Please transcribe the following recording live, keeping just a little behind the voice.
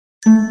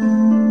Sabbath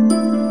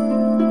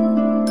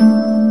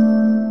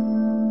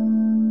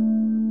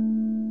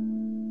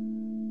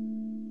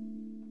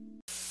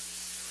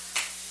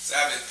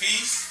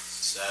peace.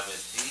 Sabbath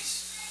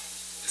peace.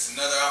 It's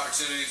another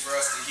opportunity for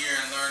us to hear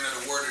and learn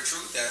of the word of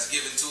truth that's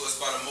given to us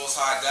by the Most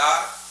High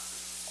God.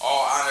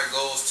 All honor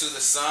goes to the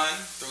Son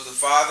through the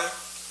Father,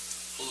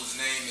 whose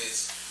name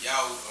is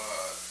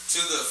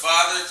to the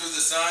Father through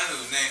the Son,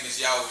 whose name is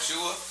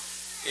Yahushua.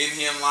 In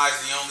him lies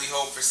the only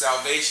hope for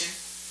salvation.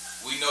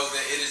 We know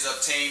that it is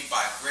obtained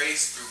by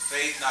grace through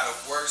faith, not of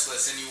works,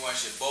 lest anyone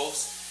should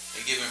boast,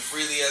 and given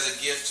freely as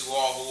a gift to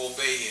all who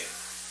obey him.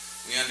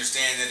 We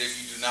understand that if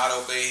you do not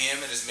obey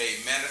him, it is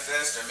made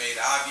manifest or made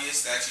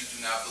obvious that you do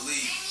not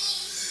believe.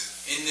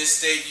 In this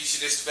state, you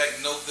should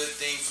expect no good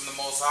thing from the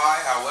Most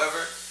High.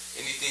 However,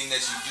 anything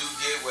that you do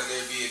get, whether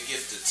it be a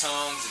gift of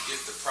tongues, a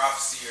gift of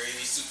prophecy, or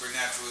any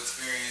supernatural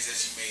experience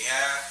that you may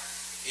have,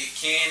 it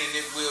can and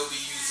it will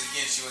be used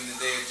against you in the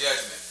day of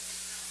judgment.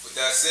 With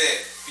that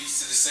said,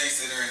 peace to the saints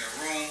that are in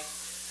the room,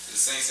 to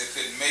the saints that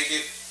couldn't make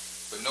it,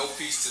 but no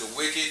peace to the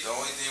wicked. The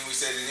only thing we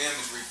say to them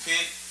is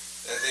repent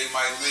that they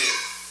might live.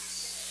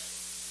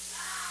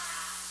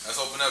 Let's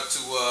open up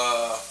to,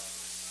 I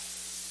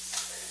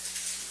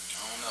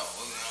don't know,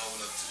 what we're going to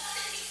open up to?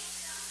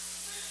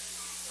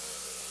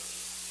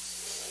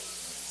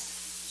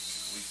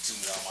 Week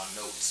 2 without my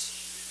notes.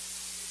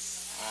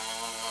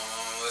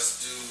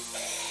 Let's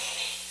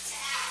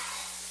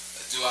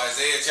do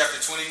Isaiah chapter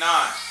 29.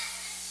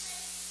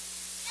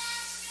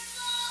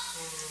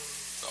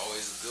 It's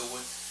always a good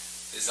one.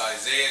 It's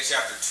Isaiah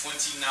chapter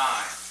 29.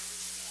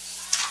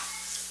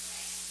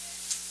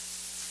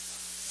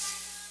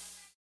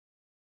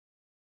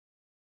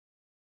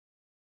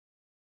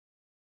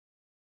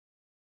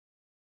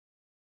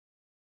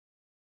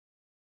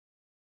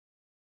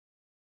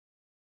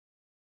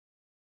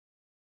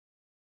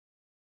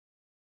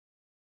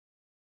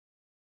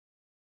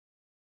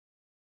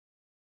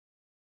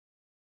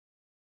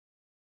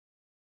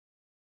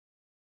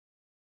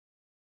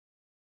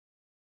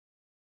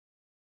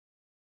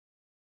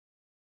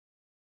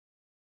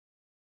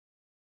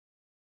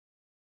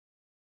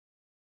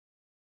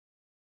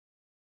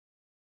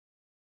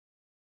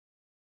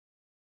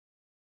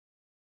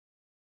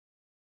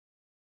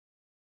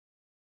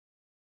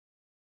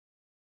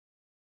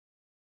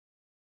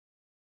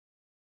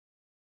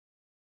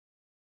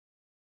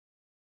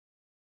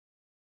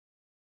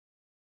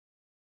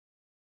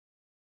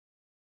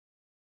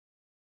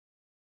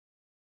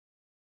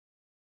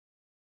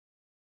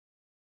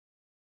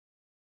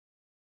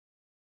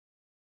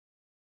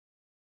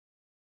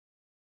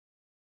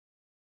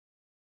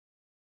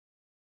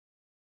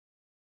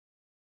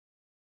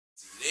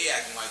 They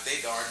acting like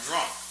they darn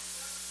drunk,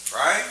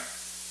 right?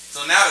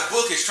 So now the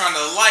book is trying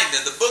to enlighten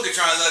us. The book is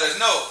trying to let us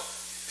know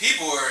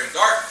people are in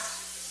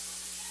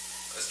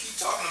darkness. Let's keep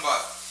talking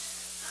about it.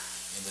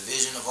 And the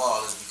vision of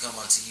all is become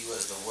unto you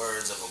as the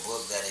words of a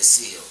book that is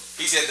sealed.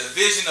 He said the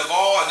vision of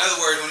all. In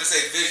other words, when they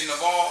say vision of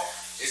all,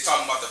 it's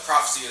talking about the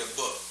prophecy of the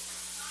book.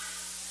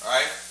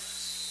 Right?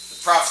 The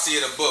prophecy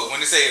of the book.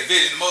 When they say a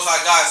vision, the Most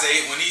High God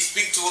say when he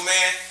speak to a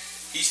man,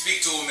 he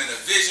speak to him in a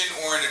vision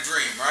or in a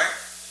dream, right?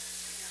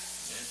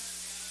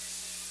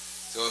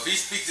 So if he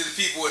speaks to the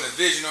people in a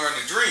vision or in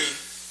a dream,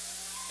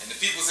 and the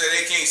people say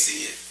they can't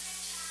see it,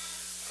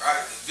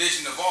 right? The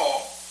vision of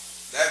all,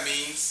 that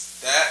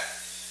means that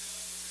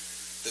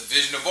the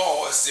vision of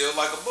all is sealed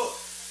like a book.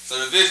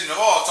 So the vision of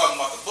all is talking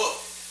about the book.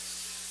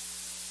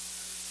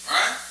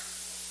 Right?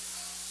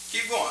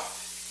 Keep going.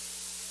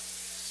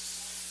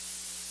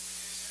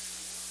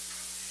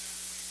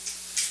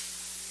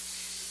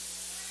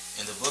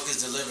 And the book is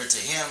delivered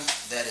to him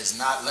that is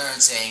not learned,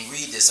 saying,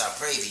 read this, I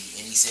pray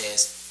thee. And he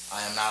says,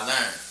 I am not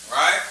learned.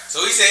 Right?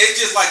 So he said it's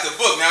just like the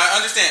book. Now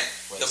understand.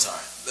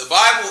 The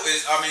Bible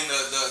is,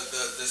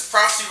 this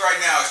prophecy right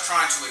now is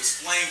trying to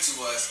explain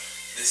to us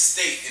the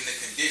state and the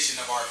condition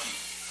of our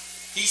people.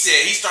 He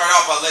said, he started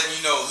off by letting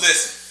you know,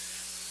 listen,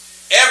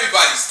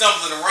 everybody's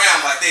stumbling around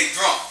like they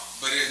drunk,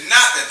 but it's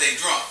not that they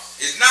drunk.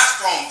 It's not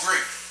strong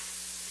drink.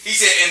 He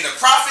said, and the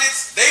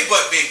prophets, they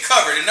but been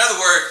covered. In other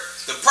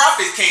words, the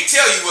prophets can't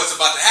tell you what's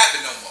about to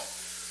happen no more.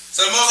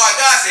 So the Most High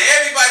God said,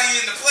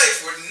 everybody in the place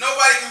where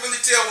nobody can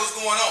really tell what's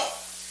going on.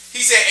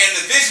 He said, and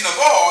the vision of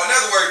all, in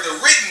other words, the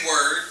written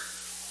word,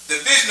 the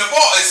vision of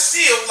all is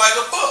sealed like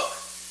a book.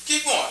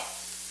 Keep going.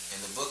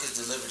 And the book is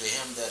delivered to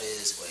him that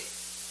is,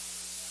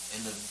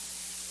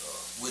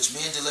 which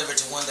men deliver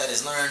to one that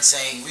is learned,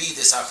 saying, read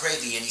this, I pray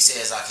thee. And he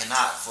says, I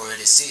cannot, for it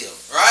is sealed.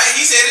 Right?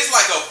 He said it's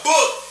like a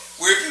book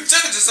where if you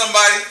took it to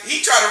somebody, he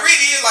tried to read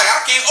it, he's like,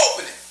 I can't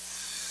open it.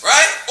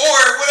 Right? Or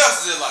what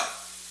else is it like?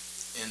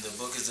 And the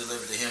book is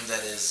delivered to him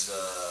that is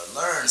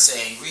learned,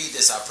 saying, read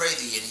this, I pray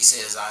thee. And he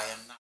says, I am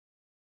not.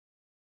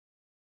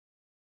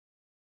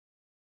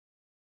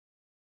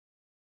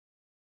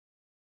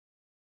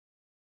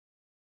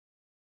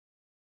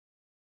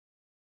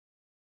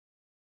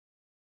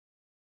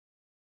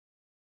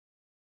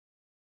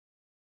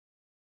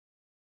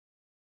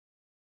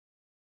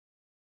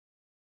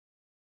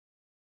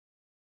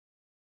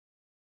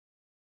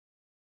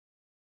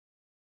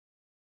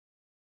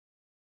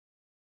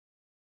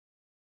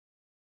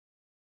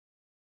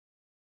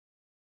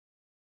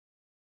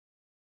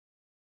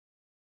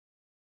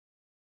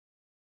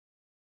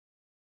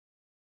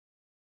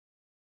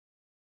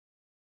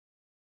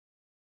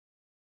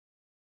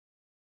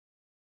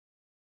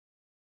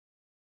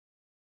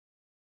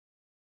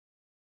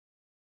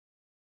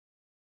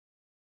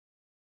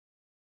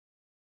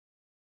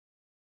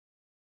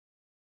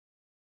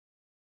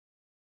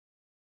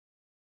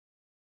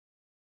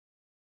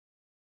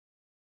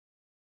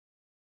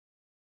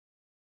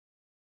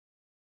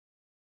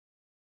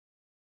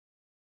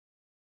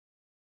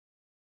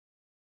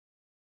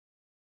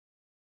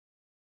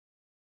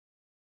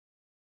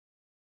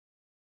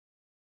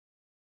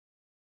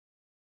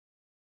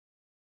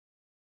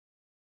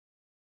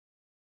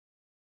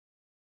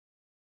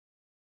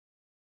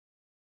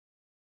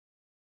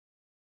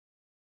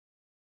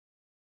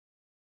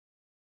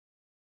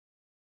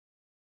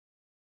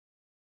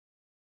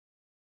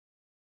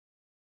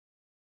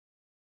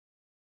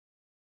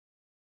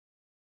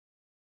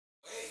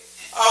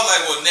 I was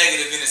like, well,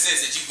 negative in the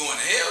sense that you going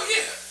to hell,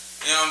 yeah.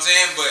 You know what I'm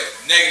saying? But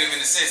negative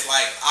in the sense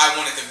like I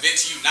want to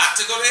convince you not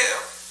to go to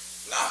hell.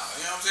 Nah,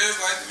 you know what I'm saying?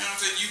 It's like, you know what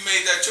I'm saying? You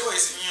made that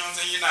choice, and you know what I'm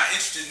saying? You're not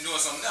interested in doing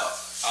something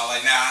else. I was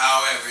like, now,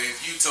 however,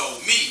 if you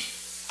told me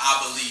I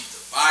believe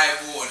the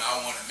Bible and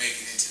I want to make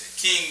it into the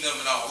kingdom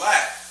and all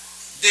that,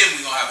 then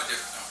we're going to have a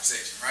different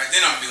conversation, right?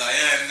 Then I'm going to be like,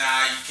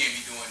 nah, you can't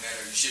be doing that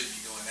or you shouldn't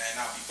be doing that.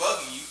 And I'll be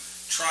bugging you,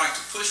 trying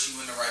to push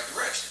you in the right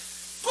direction.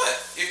 But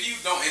if you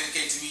don't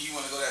indicate to me you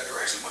want to go that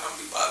direction, what I'm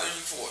going to be bothering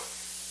you for?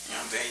 You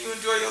know what I'm saying? You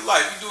enjoy your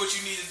life. You do what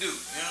you need to do.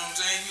 You know what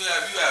I'm saying? You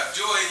have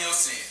joy in your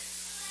sin.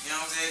 You know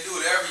what I'm saying? Do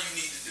whatever you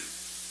need to do.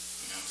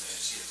 You know what I'm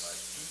saying? She was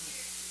like,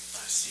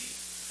 I see.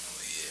 I'm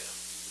like, yeah,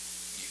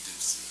 you do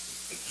see.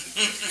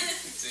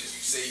 Since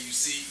you say you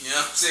see, you know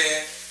what I'm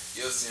saying?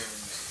 Your sin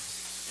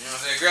remains. You know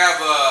what I'm saying? Grab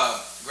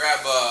what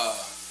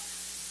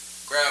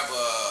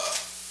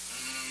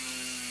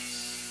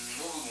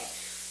we want?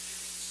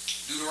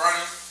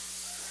 Deuteronomy?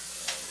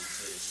 We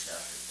finished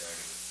chapter 30.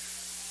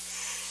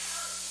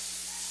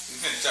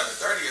 We finished chapter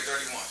 30 or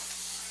 31?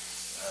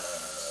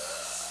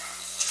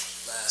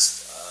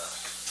 Last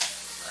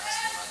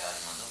one I got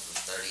in my notes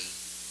was 30.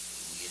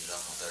 We ended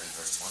up on 30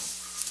 verse 20.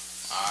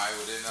 Alright,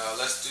 well then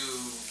let's do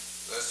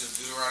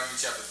Deuteronomy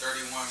chapter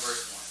 31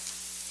 verse 1.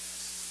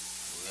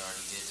 We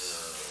already did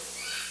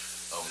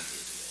we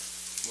did do that.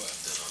 What?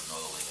 The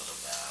annulling of the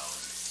vow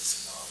and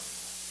disannulling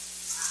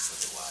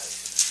with the wife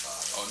and the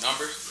father. Oh,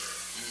 Numbers?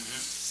 Yeah. Mm-hmm.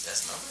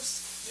 That's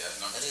Numbers? Yeah,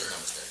 that's Numbers. That is 30.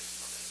 Numbers 30.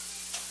 Okay.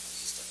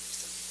 He's stuck.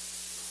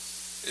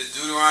 It's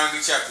Deuteronomy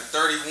chapter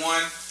 31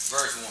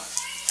 verse 1.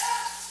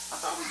 I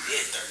thought we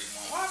did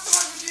 31. Why I feel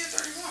like we did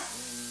 31?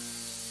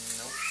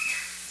 Nope.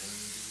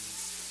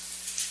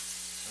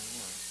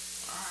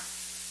 Alright.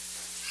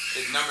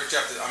 It's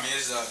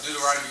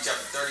Deuteronomy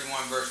chapter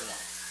 31 verse 1.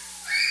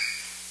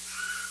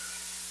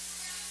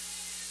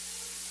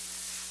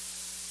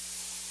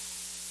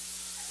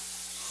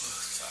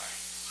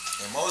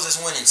 And Moses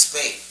went and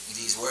spake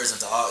these words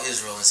unto all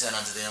Israel, and said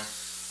unto them,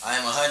 I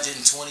am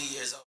 120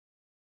 years old.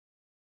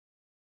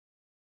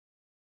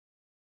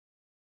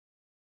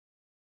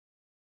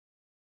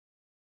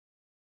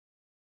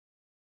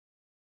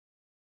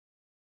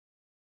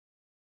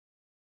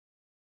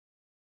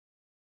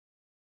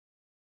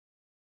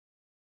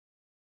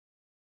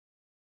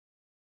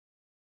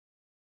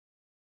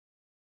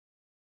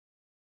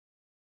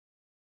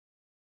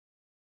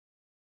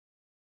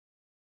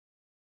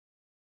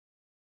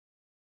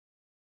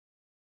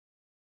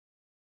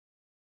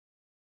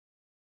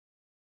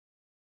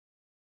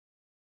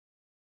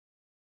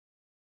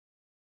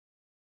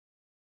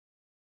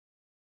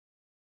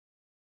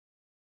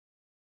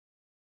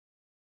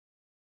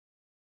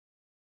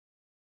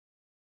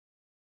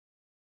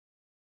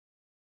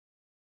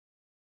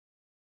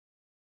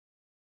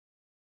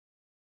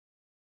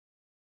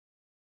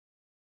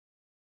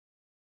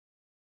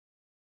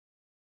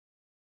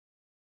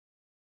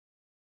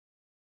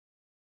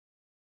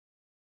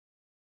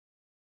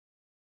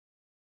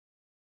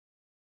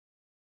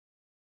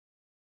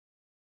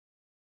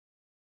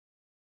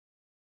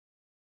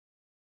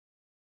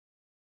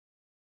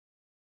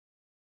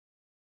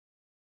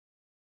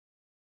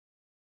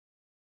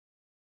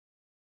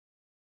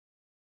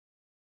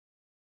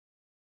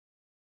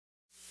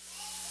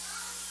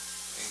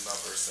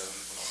 Verse 7.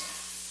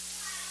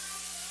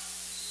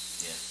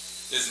 Yeah.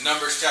 This is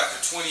Numbers chapter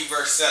 20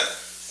 verse 7.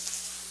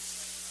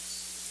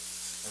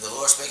 And the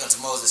Lord spake unto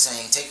Moses,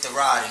 saying, Take the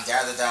rod, and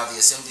gather thou the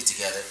assembly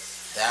together,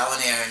 thou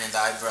and Aaron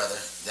thy brother,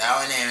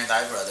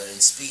 and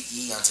speak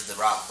ye unto the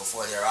rock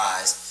before their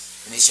eyes,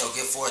 and it shall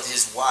give forth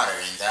his water,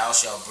 and thou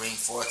shalt bring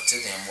forth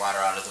to them water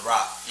out of the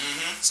rock.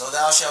 So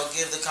thou shalt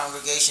give the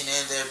congregation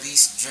and their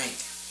beasts drink.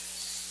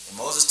 And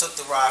Moses took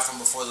the rod from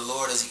before the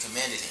Lord as he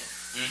commanded him.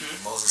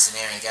 Moses and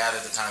Aaron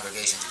gathered the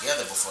congregation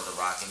together before the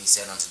rock, and he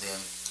said unto them,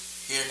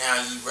 Hear now,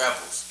 ye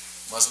rebels,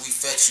 must we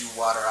fetch you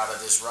water out of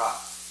this rock?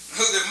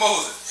 Look at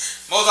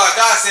Moses.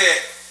 God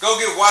said, go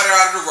get water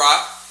out of the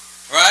rock,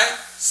 right?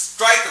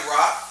 Strike the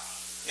rock.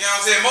 You know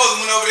what I'm saying? Moses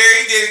went over there,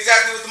 he did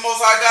exactly what the Most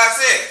High God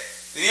said.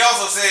 Then he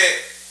also said,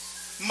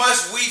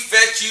 must we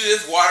fetch you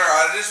this water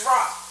out of this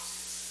rock?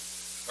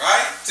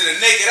 Right? To the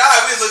naked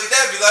eye, we look at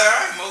that and be like, all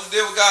right, Moses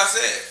did what God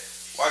said.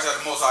 Watch how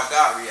the Most High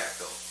God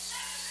react, though.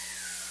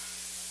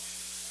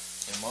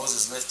 And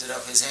Moses lifted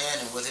up his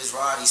hand, and with his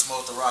rod he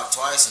smote the rock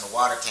twice, and the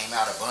water came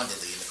out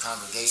abundantly, and the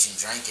congregation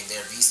drank, and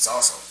their beasts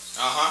also.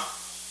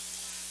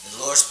 And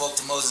the Lord spoke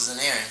to Moses and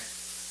Aaron,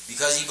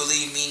 because ye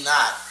believe me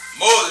not.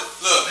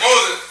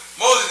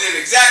 Moses did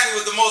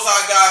exactly what the Most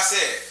High God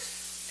said.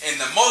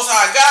 And the Most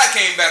High God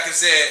came back and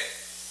said,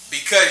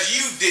 because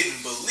you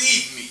didn't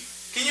believe me.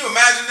 Can you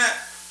imagine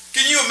that?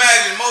 Can you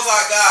imagine Most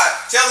High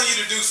God telling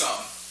you to do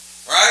something,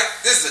 right?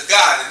 This is a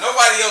God that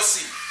nobody else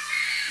sees.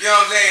 You know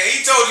what I'm saying?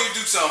 He told you to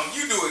do something.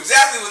 You do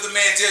exactly what the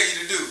man tell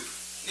you to do.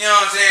 You know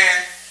what I'm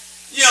saying?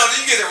 You know,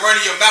 you get to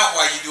running your mouth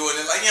while you're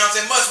doing it. Like, you know what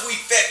I'm saying? Must we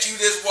fetch you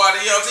this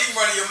water? You know what I'm saying? You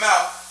running your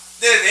mouth.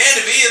 Then at the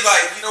end of it, it's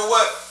like, you know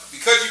what?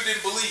 Because you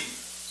didn't believe me.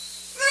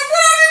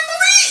 What I didn't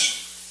believe.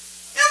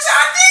 You know what I'm saying?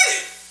 I did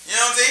it. You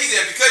know what I'm saying? He said,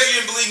 said, because you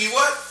didn't believe me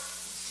what?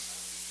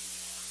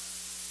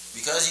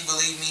 Because you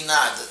believe me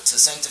not to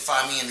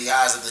sanctify me in the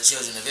eyes of the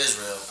children of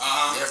Israel,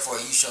 therefore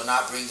you shall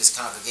not bring this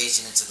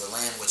congregation into the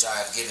land which I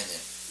have given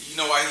them. You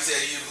know why he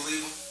said he didn't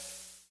believe him?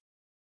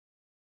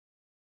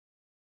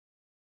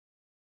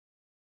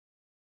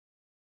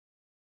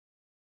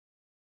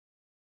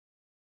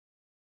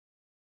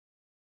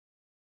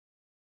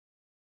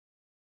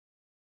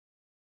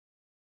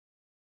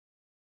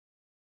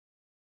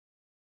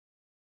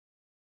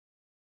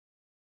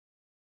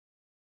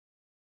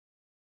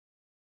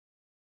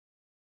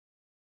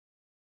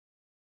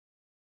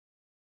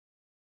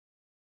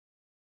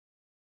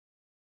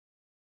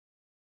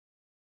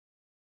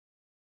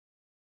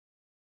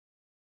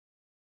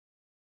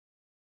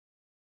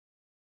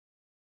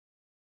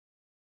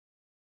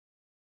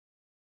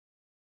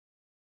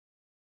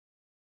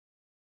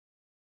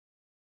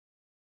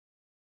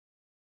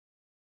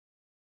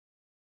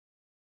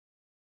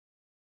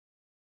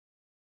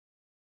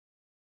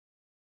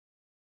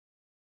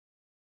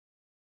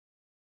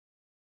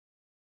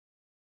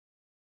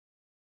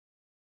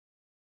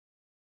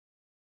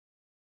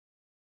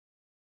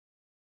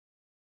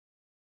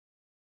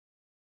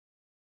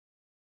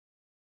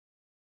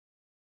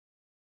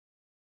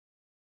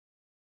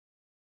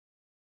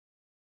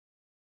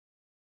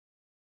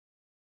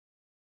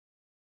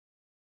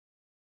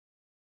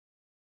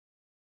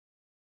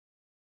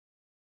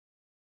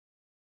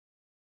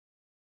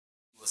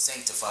 Was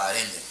sanctified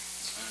in them.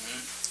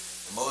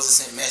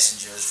 Moses sent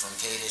messengers from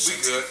Kadesh. We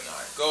good.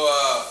 Right. Go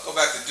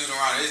back to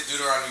Deuteronomy. It's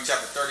Deuteronomy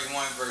chapter 31,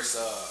 verse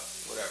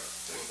whatever.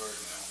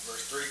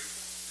 Verse 3.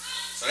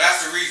 So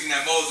that's the reason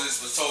that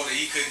Moses was told that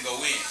he couldn't go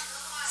in.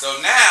 So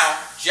now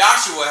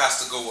Joshua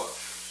has to go up.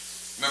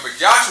 Remember,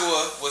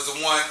 Joshua was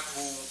the one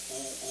who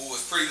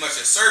was pretty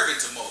much a servant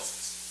to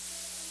Moses.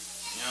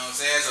 You know what I'm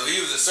saying? So he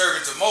was a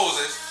servant to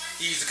Moses.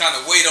 He used to kind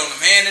of wait on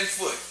him hand and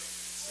foot.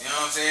 You know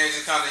what I'm saying?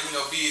 Just kind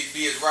of, be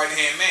his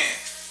right-hand man.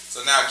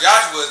 So now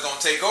Joshua is going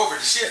to take over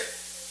the ship.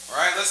 All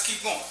right, let's keep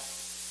going.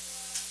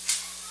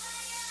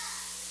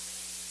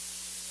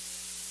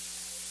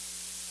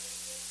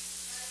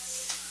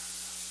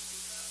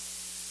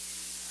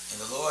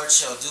 And the Lord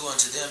shall do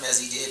unto them as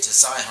he did to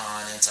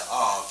Sihon and to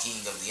Og,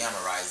 king of the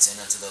Amorites, and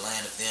unto the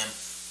land of them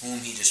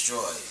whom he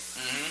destroyed.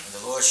 And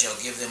the Lord shall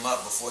give them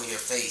up before your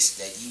face,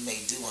 that ye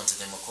may do unto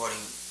them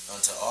according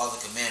unto all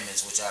the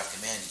commandments which I have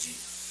commanded you.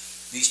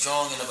 Be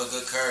strong and of a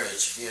good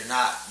courage, fear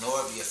not,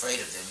 nor be afraid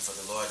of them, for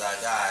the Lord thy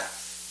God,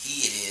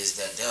 he it is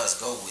that does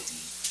go with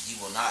thee. He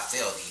will not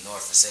fail thee, nor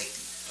forsake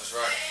thee. That's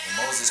right.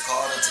 And Moses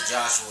called unto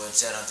Joshua, and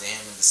said unto him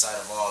in the sight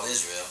of all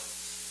Israel,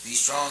 Be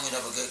strong and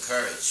of a good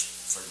courage,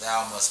 for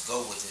thou must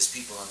go with this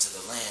people unto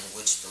the land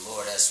which the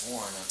Lord hath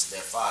sworn unto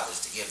their fathers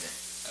to give them.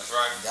 That's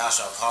right. And thou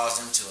shalt cause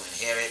them to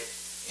inherit it.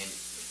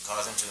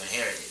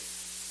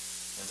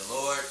 And the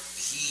Lord,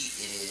 he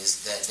it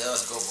is that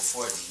does go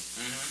before thee.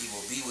 He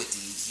will be with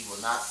thee. He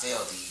will not fail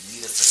thee,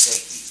 neither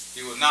forsake thee.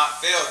 He will not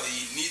fail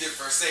thee, neither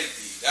forsake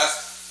thee. That's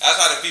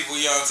how the people,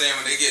 you know what I'm saying,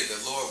 when they get the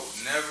Lord will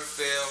never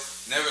fail,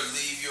 never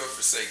leave you or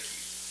forsake you.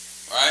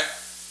 All right?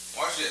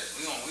 Watch this.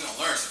 We're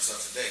gonna learn some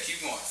stuff today.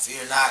 Keep going.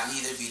 Fear not,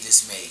 neither be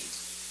dismayed.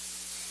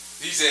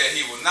 He said,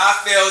 he will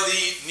not fail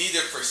thee,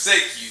 neither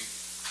forsake you.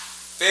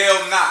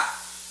 Fail not,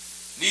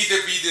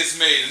 neither be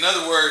dismayed. In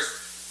other words,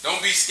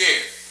 don't be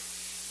scared.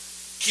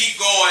 Keep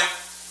going.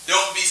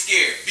 Don't be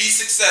scared. Be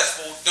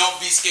successful. Don't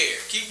be scared.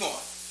 Keep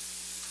going.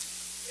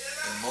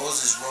 And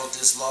Moses wrote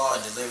this law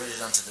and delivered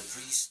it unto the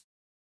priests.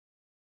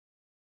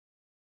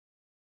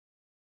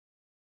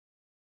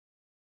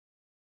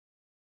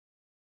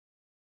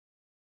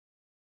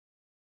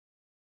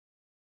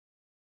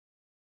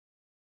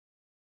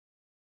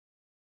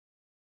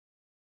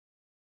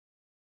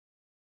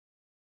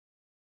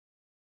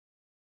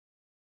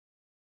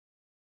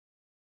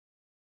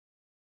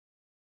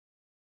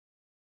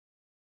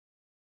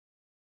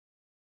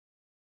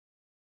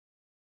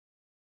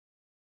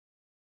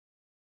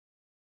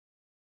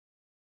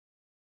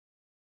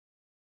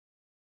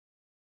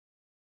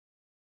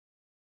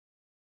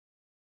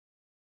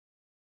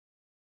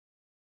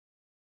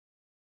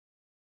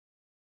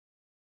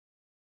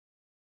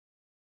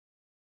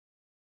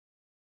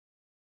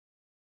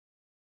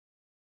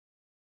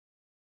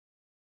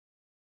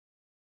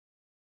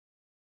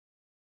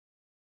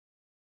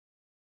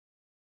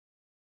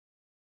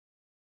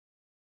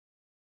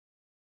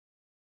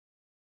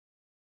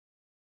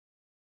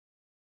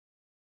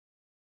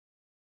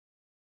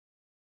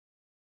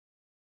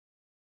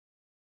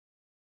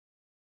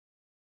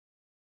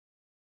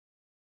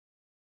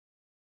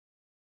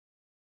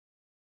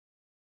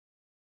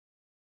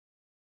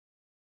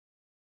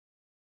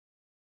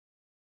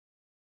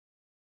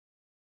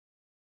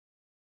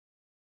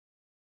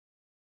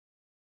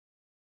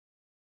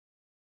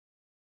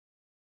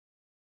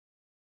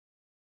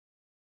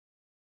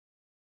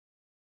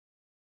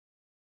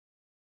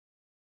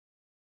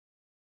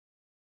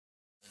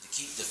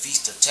 Keep the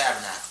feast of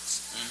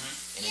tabernacles.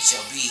 And it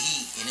shall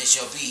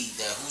be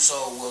that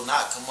whoso will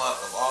not come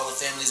up of all the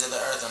families of the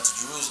earth unto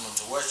Jerusalem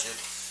to worship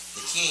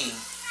the king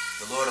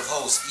the Lord of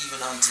hosts,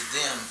 even unto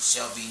them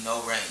shall be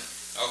no rain.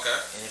 Okay.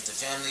 And if the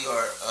family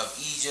of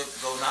Egypt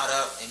go not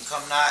up and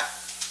come not,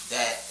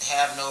 that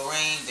have no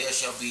rain, there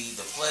shall be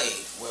the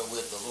plague,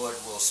 wherewith the Lord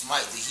will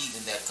smite the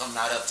heathen that come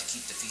not up to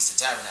keep the Feast of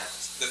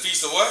Tabernacles. The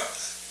Feast of what?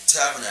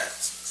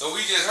 Tabernacles. So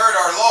we just heard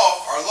our law.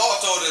 Our law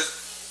told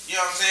us, you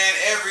know what I'm saying,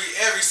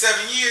 every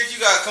 7 years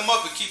you gotta come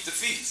up and keep the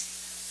feast.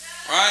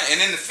 Right? And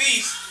in the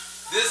feast,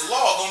 this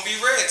law gonna be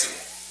read to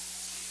them.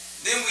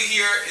 Then we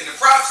hear in the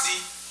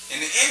prophecy,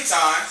 in the end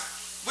times,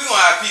 we're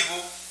gonna have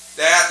people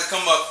that have to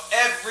come up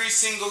every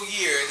single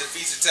year at the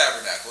Feast of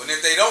Tabernacle. And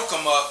if they don't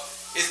come up,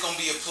 it's gonna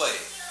be a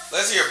plague.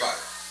 Let's hear about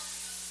it.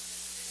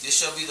 This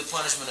shall be the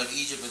punishment of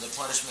Egypt and the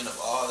punishment of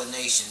all the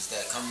nations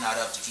that come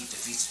not up to keep the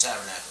Feast of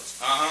Tabernacles.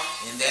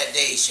 In that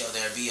day shall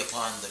there be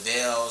upon the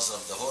bells of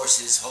the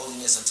horses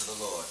holiness unto the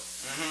Lord.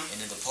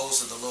 And in the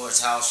posts of the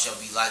Lord's house shall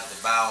be like the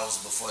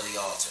boughs before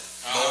the altar.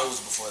 Bowls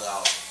before the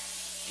altar.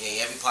 Yea,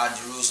 every part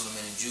in Jerusalem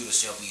and in Judah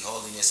shall be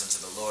holiness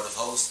unto the Lord of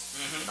hosts.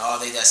 And all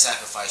they that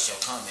sacrifice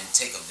shall come and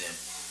take of them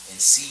and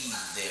seethe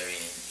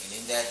therein. And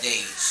in that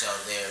day shall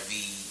there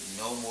be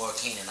no more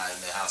Canaanite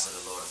in the house of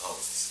the Lord of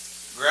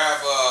hosts.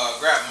 Grab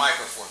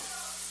Micah for me.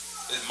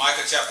 It's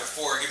Micah chapter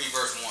 4. Give me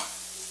verse 1.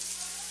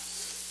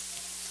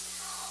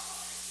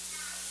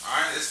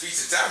 Alright, this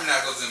Feast of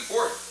Tabernacles is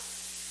important.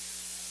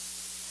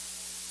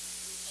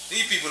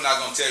 These people not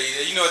gonna tell you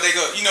that. You know what they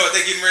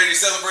getting ready to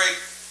celebrate?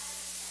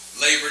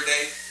 Labor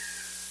Day.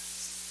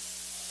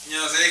 You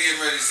know what I'm saying? They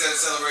getting ready to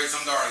celebrate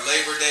some darn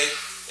Labor Day.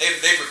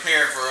 They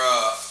preparing for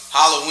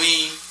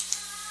Halloween.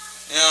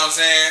 You know what I'm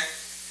saying?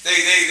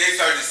 They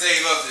started to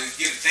save up to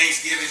get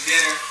Thanksgiving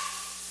dinner.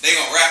 They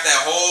gonna wrap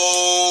that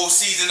whole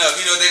season up.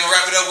 You know what they gonna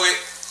wrap it up with?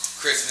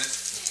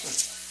 Christmas.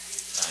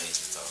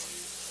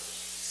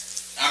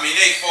 I mean,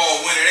 they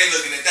fall, winter, they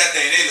looking at that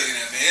thing, they looking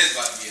at, man, it's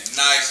about to be a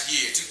nice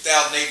year.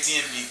 2018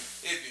 it'd be.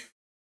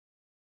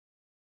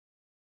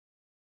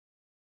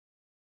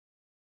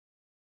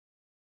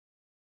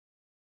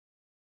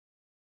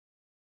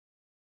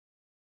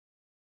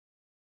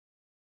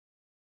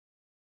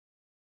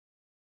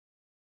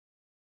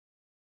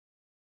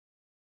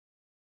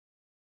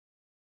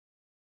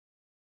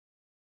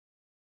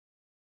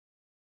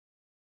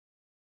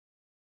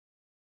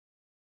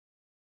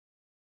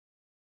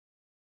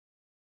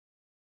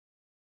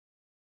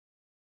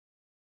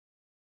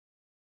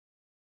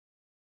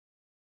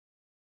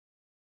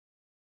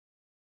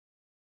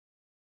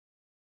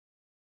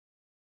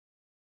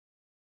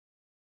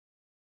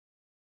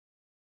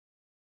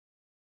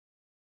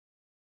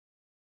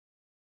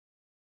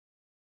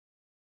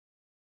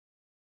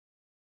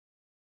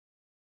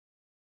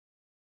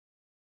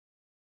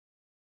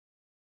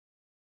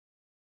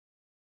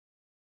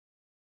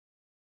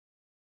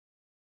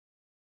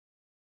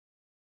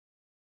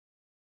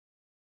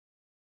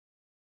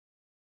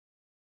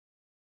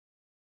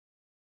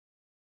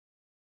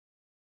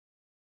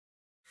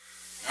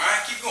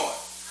 Alright, keep going.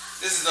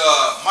 This is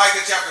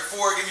Micah chapter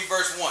 4, give me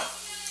verse 1.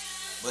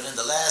 But in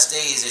the last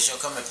days it shall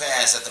come to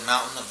pass that the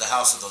mountain of the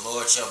house of the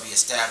Lord shall be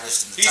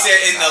established in the He top said,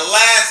 of the in the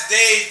last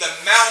days the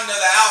mountain of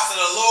the house of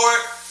the Lord,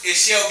 it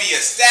shall be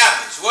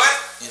established. What?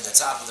 In the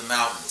top of the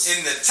mountains.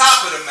 In the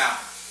top of the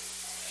mountain.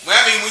 Well,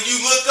 I mean, when you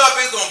look up,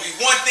 it's going to be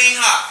one thing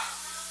high.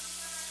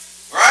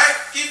 Right?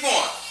 Keep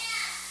going.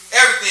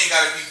 Everything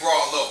got to be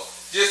brought low.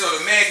 Just so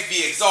the man can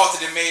be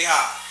exalted and made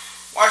high.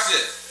 Watch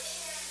this.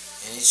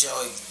 And it shall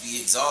be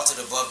exalted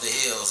above the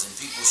hills, and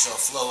people shall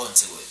flow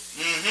unto it.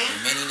 And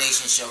many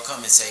nations shall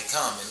come and say,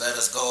 Come, and let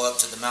us go up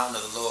to the mountain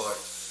of the Lord,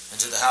 and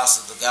to the house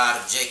of the God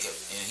of Jacob,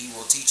 and he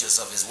will teach us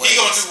of his ways. He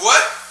going to do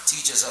what?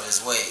 Teach us of his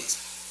ways.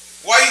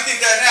 Why do you think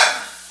that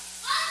happened?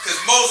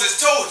 Because Moses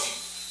told you,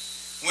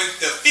 when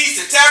the Feast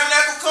of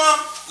Tabernacle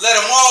come, let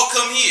them all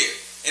come here.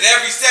 And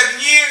every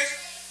 7 years,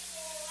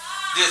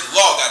 this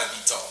law got to be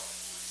taught.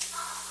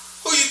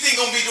 Who you think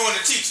going to be doing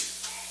the teaching?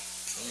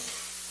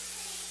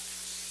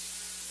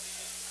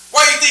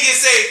 Why do you think it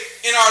say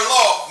in our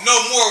law, no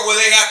more will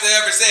they have to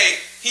ever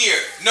say, here,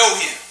 know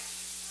him,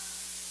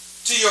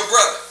 to your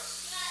brother?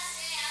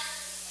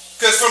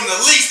 Because from the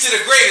least to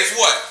the greatest,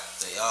 what?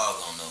 They all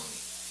gonna know me.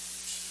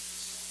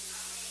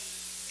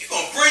 You're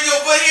going to bring your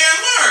butt here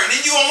and learn.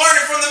 Then you're going to learn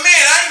it from the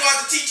man. I ain't going to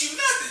have to teach you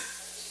nothing.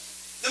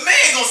 The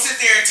man going to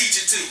sit there and teach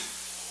it to you.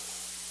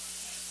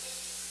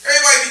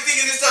 Everybody be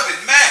thinking this stuff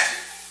is magic.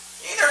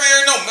 You ain't never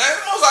heard no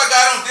magic. Most of our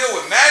guys don't deal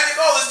with magic.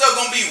 All this stuff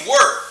going to be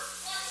work.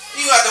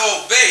 You have to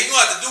obey. You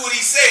have to do what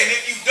he say. And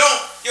if you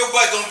don't, your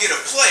butt going to get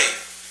a plague.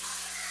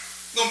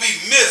 It's going to be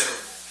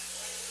miserable.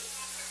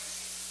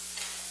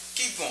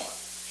 Keep going.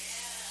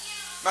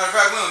 Matter of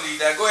fact, we don't need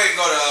that. Go ahead and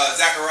go to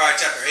Zechariah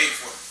chapter 8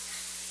 for me.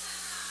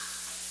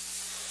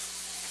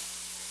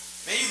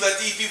 Man, you let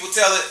these people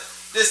tell it,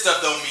 this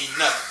stuff don't mean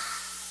nothing.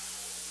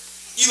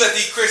 You let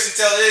these Christians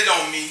tell it, it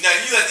don't mean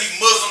nothing. You let these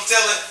Muslims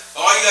tell it,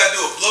 all you got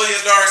to do is blow your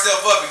darn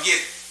self up and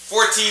get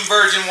 14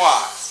 virgin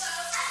wives.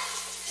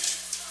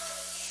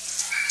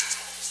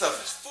 Stuff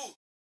is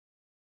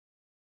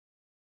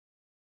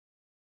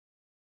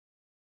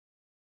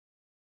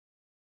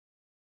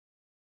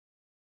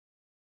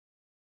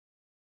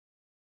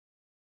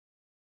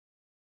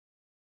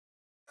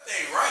That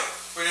ain't right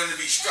for them to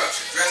be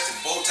structured, dressed in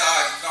bow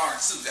ties and darn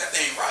suits. That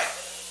ain't right.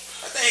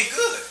 That ain't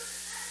good.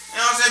 You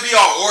know what I'm saying? Be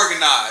all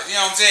organized. You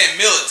know what I'm saying?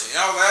 Militant. You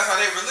know, that's how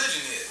their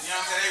religion is. You know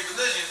what I'm saying? Their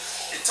religion,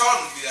 it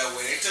taught them to be that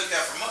way. They took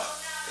that from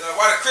us. They're like,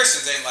 why the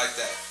Christians ain't like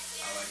that?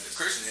 I'm like, the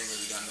Christians ain't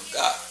really got no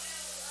God.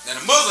 Now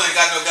the Muslim ain't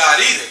got no God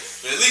either.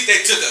 But at least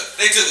they took a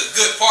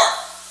good part.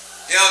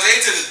 You know, they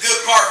took a good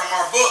part from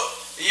our book.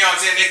 You know what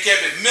I'm saying? They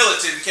kept it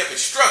militant and kept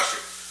it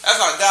structured. That's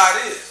how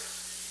God is.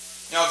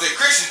 You know what I'm saying?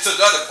 Christians took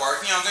other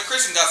parts. You know what I'm saying?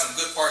 Christians got some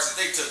good parts that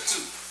they took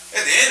too.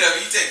 At the end of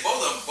it, you take both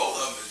of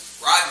them is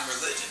rotten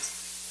religions.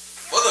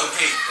 Both of them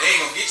they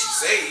ain't gonna get you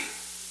saved.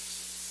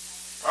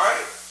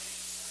 Alright?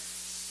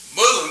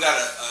 Muslim got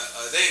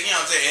they, you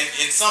know what I'm saying?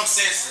 In some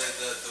sense,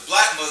 the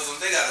black Muslims,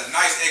 they got a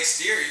nice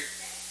exterior.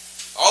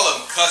 All of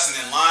them cussing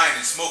and lying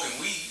and smoking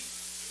weed.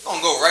 They're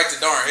gonna go right to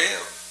darn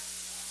hell.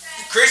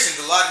 The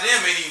Christians, a lot of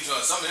them ain't even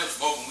doing. Some of them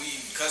smoking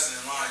weed and cussing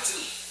and lying too.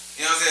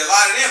 You know what I'm saying? A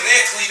lot of them, they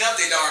clean up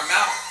their darn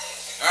mouth.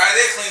 Alright,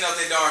 they clean up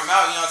their darn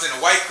mouth. You know what I'm saying?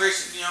 The white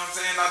Christians, you know what I'm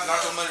saying? Not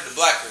so much the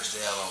black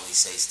Christians. They'll only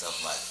say stuff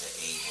like the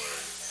A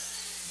word,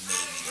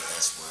 maybe the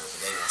S word, but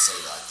they won't say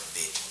like the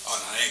big one. Oh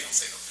no, they ain't gonna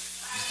say no.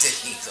 They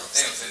ain't gonna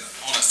say no.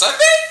 On a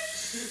Sunday?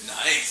 No,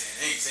 they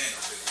ain't saying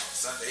no big one on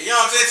Sunday. You know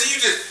what I'm saying?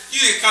 So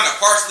you just kind of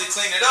partially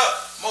clean it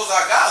up. Most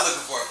High God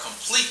looking for a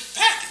complete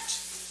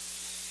package.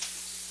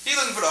 He's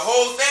looking for the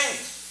whole thing.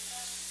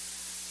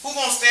 Who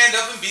gonna stand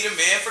up and be the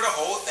man for the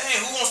whole thing?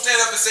 Who gonna stand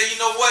up and say, you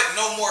know what?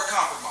 No more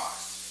compromise.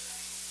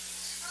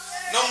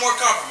 No more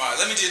compromise.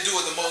 Let me just do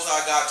what the Most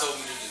High God told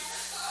me to do.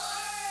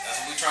 That's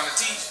what we're trying to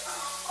teach.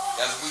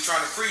 That's what we're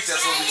trying to preach.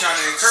 That's what we're trying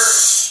to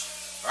encourage.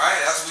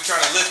 Right? That's what we're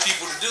trying to lift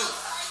people to do.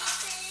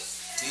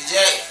 TJ.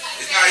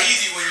 It's not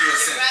easy when you're a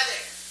sinner.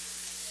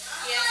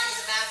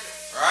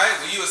 Right?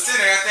 When you're a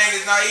sinner, that thing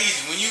is not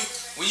easy.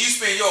 When you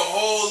spend your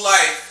whole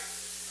life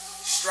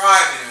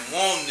striving and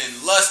wanting and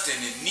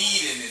lusting and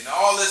needing and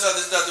all this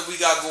other stuff that we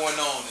got going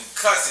on and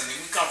cussing, and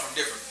we come from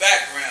different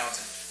backgrounds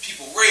and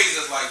people raise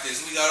us like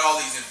this, and we got all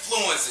these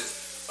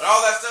influences, but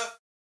all that stuff.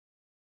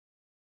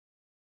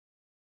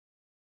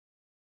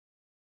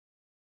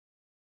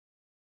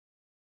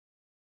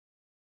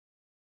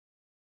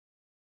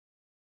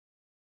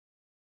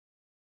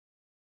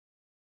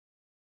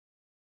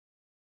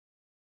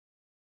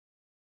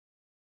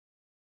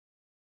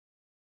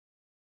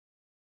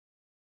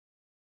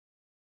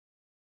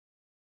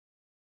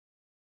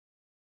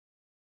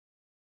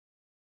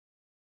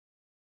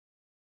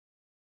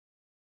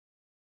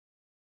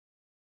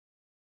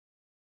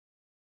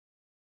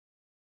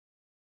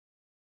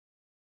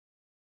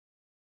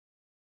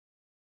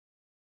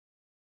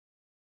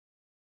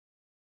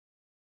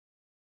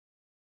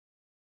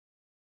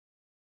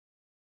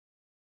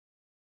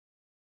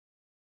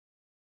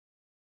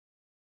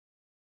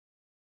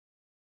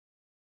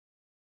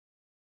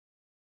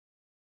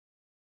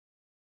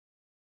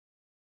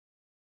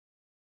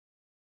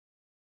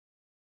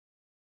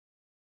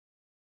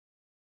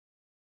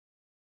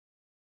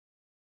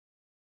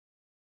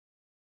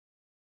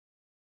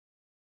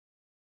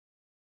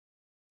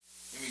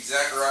 Give me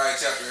Zechariah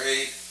chapter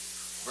 8,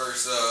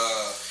 verse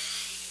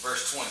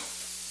 20.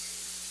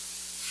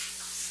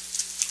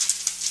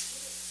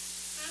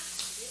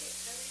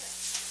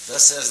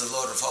 Thus says the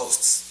Lord of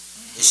hosts,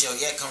 it shall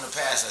yet come to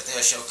pass that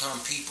there shall come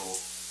people,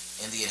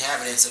 and the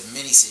inhabitants of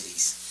many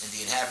cities, and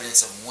the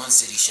inhabitants of one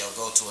city shall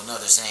go to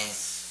another, saying,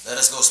 let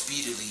us go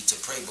speedily to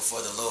pray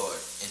before the Lord,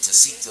 and to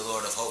seek the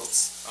Lord of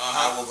hosts.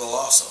 I will go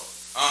also.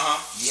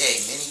 Yea,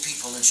 many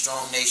people and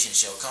strong nations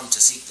shall come to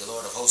seek the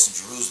Lord of hosts in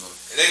Jerusalem.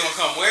 Are they going to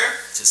come where?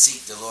 To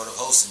seek the Lord of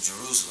hosts in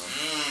Jerusalem,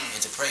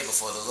 and to pray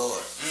before the Lord.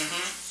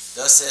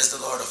 Thus says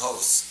the Lord of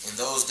hosts, in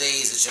those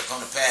days it shall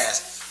come to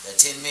pass that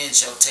 10 men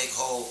shall take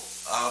hold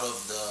out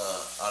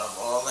of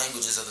all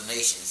languages of the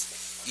nations,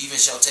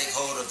 even shall take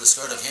hold of the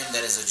skirt of him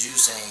that is a Jew,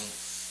 saying,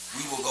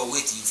 we will go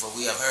with you, for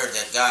we have heard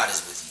that God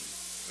is with you.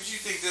 What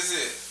you think this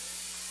is?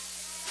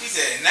 He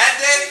said, in that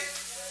day,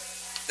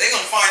 they're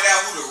going to find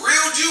out who the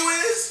real Jew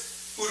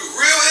is, who the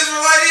real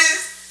Israelite is,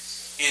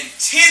 and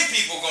 10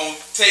 people going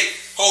to take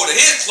hold of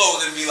his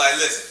clothes and be like,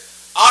 listen,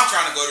 I'm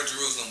trying to go to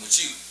Jerusalem with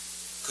you,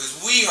 because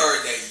we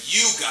heard that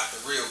you got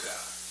the real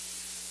God.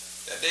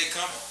 That day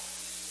coming.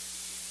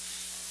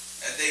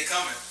 That day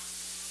coming.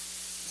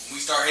 When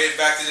we start heading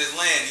back to this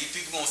land, these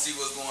people going to see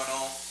what's going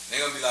on.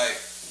 They're going to be like,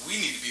 we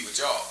need to be with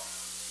y'all.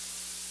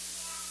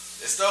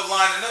 There's stuff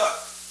lining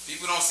up.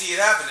 People don't see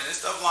it happening.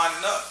 There's stuff lining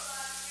up.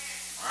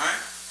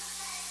 Alright?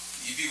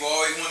 You people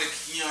always want to,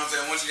 you know what I'm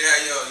saying, want you to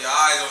have your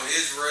eyes on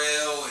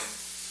Israel and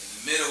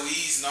the Middle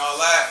East and all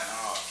that.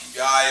 No, keep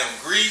your eye on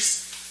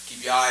Greece.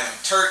 Keep your eye on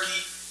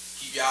Turkey.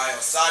 Keep your eye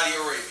on Saudi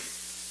Arabia.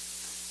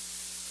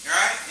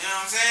 Alright? You know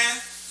what I'm saying?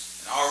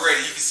 And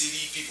already you can see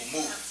these people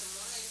moving.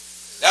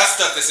 That's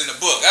stuff that's in the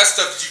book. That's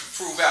stuff that you can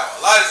prove out.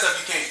 A lot of stuff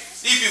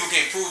these people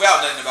can't prove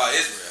out nothing about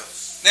Israel.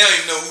 They don't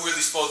even know who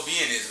really supposed to be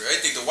in Israel.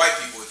 They think the white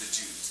people are the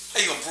Jews.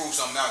 How you gonna prove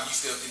something out and you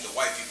still think the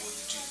white people are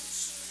the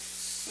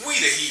Jews? We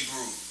the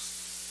Hebrews.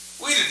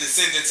 We the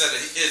descendants of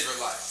the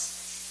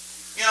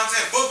Israelites. You know what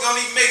I'm saying? Book don't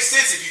even make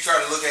sense if you try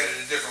to look at it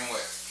a different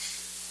way.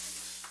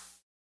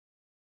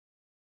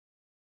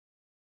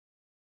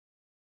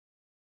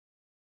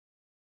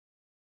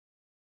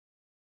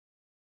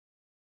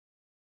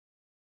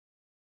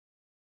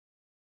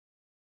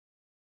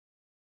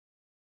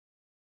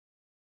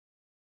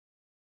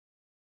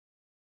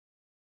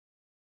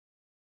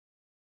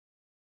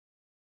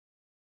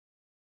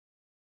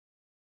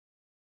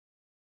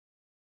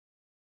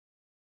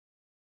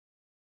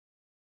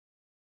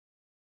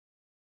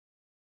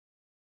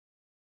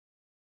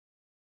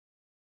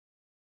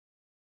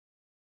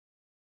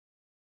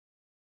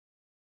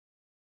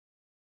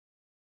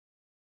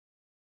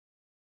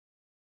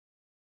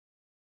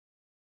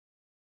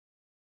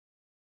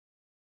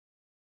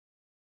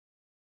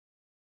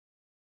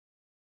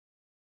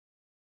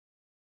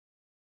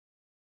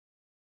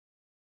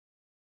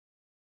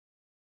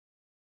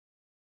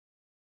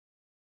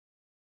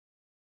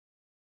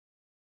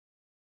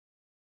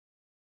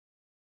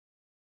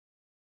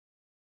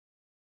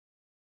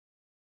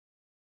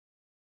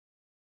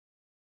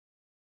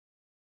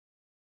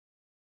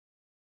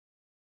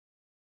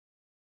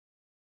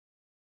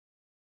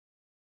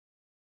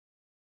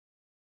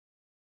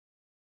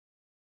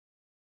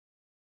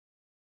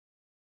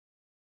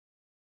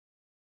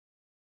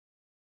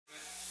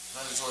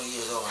 120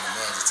 years old and a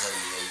man just tell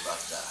you, yeah, you about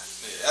to die.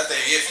 Yeah, that thing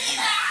is for you.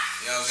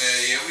 You know what I'm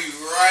saying? Yeah, we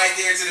right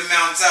there to the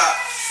mountaintop.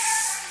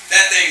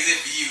 That thing's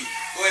it for you.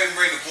 Go ahead and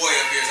bring the boy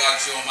up here so I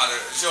can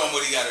show him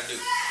what he got to do.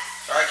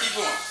 All right, keep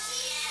going.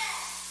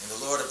 And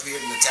the Lord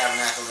appeared in the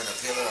tabernacle in a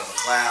pillar of a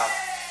cloud,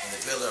 and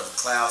the pillar of a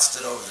cloud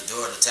stood over the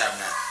door of the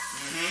tabernacle.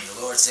 And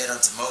the Lord said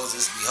unto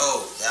Moses,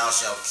 Behold, thou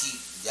shalt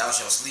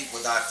sleep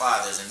with thy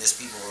fathers, and this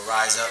people will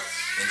rise up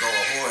and go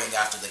a-whoring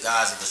after the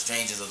gods of the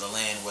strangers of the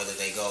land, whether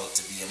they go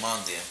to be among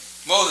them.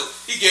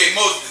 He gave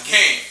Moses the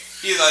game.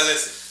 He's like,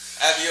 listen,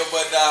 after your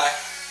butt die,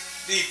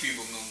 these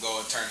people gonna go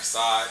and turn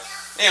aside.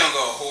 They don't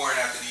go a-whoring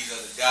after these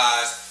other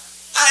guys.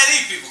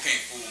 These people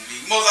can't fool me.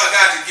 Most of our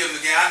guys just give them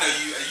the game. I know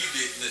you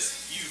did. Listen,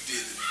 you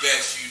did the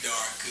best you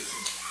darn could.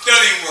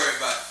 Don't even worry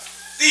about it.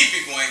 These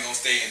people ain't gonna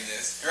stay in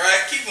this. All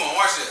right, keep going.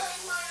 Watch this.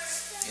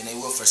 And they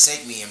will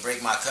forsake me and break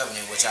my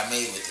covenant which I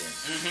made with them.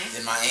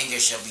 Then my anger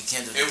shall be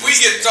kindled. If we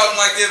get talking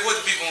like this, what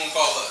the people gonna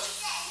call us?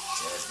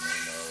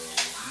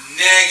 Judgmental.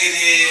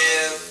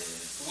 Negative.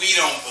 We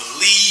don't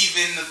believe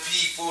in the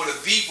people. The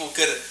people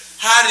could have.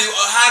 How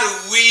do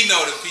we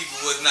know the people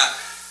was not?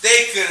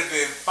 They could have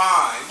been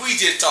fine. We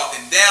just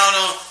talking down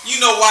on.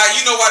 You know why?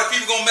 You know why the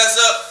people gonna mess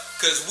up?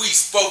 Because we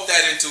spoke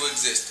that into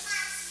existence.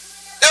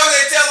 That's what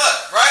they tell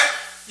us, right?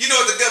 You know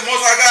what the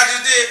Most High God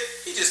just did?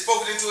 He just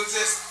spoke it into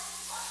existence.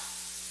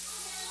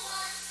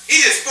 He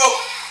just spoke.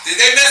 Did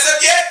they mess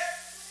up yet?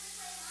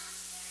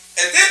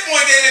 At this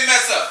point, they didn't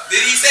mess up.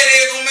 Did he say they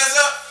were going to mess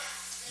up?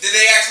 Did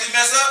they actually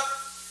mess up?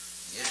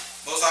 Yeah.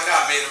 Most High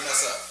God made them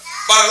mess up.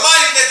 By the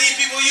logic that these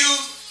people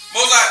use,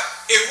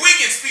 if we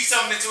can speak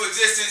something into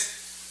existence,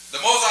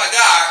 the Most High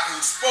God who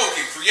spoke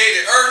and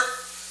created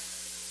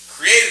earth,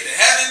 created the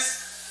heavens,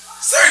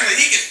 certainly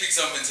he can speak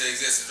something into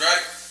existence,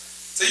 right?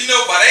 So you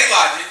know, by their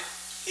logic,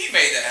 he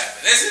made that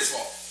happen. That's his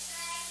fault.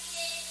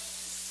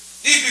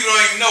 These people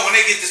don't even know when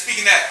they get to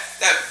speaking that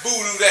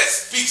voodoo that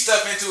speaks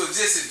stuff into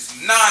existence,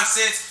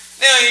 nonsense.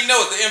 They don't even know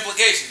what the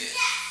implication is.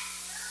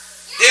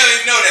 They don't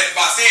even know that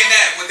by saying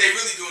that, what they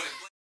really doing is.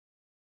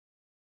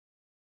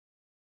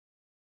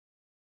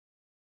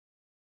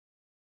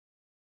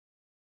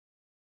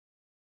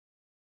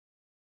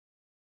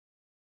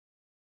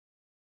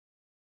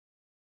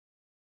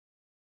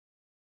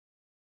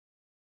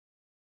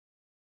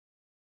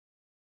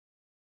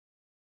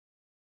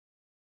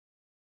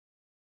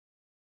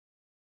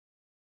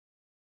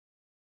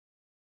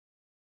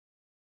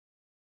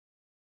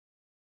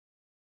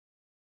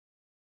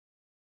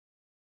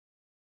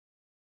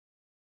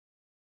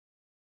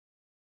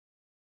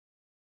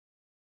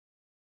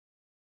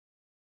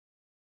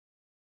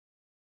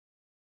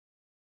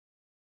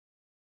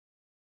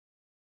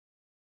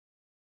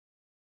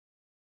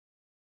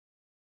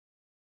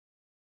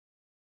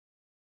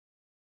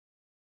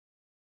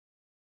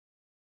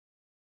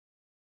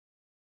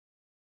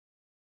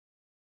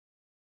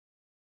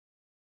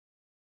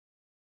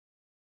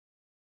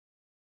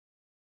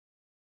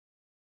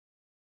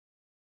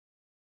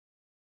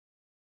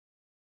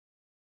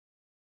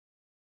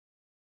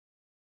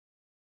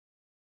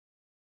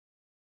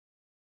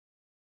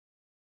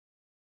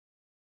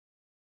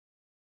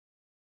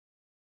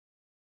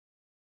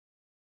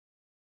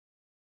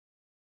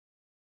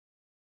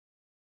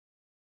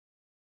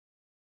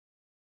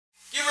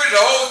 Get rid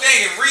of the whole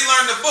thing and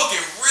relearn the book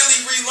and really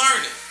relearn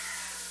it.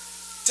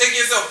 Take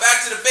yourself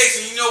back to the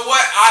basics. And you know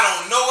what? I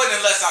don't know it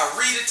unless I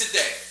read it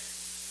today.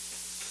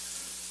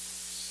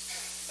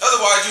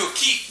 Otherwise, you'll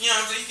keep, you know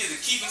what I'm saying? You get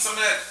to keeping some of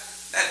that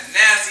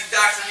nasty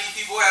doctrine these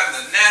people have,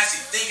 the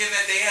nasty thinking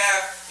that they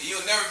have, and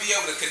you'll never be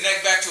able to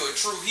connect back to a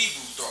true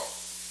Hebrew thought.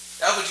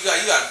 That's what you got.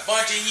 You got a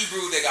bunch of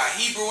Hebrews that got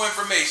Hebrew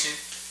information,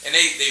 and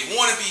they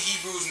want to be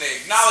Hebrews, and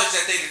they acknowledge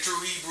that they the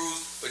true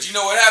Hebrews, but you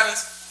know what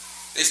happens?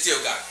 They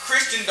still got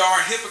Christian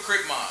darn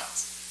hypocrite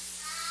minds.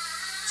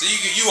 So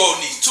you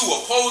hold these two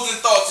opposing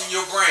thoughts in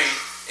your brain,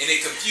 and it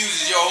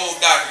confuses your whole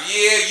doctrine.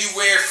 Yeah, you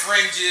wear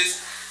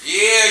fringes.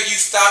 Yeah, you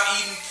stop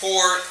eating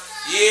pork.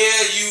 Yeah,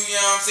 you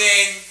know what I'm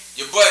saying?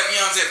 Your butt, you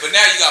know what I'm saying? But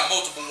now you got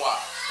multiple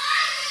wives.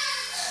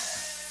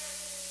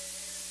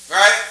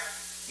 Right?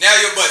 Now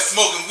your butt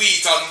smoking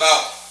weed talking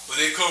about,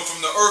 but they come from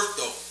the earth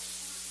though.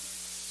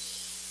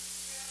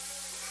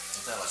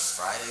 Isn't that like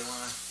Friday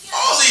one?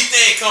 All these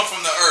things come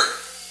from the earth.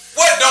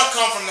 What don't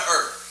come from the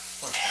earth?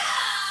 Like,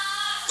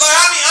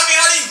 I mean,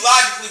 how do you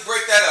logically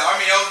break that up?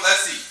 I mean,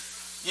 let's see.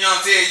 You know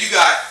what I'm saying? You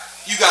got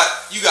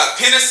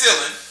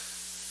penicillin.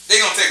 They're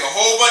gonna take a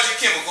whole bunch of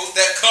chemicals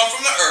that come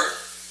from the earth,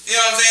 you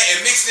know what I'm saying,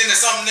 and mix it into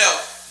something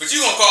else. But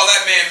you gonna call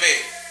that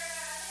man-made.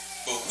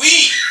 But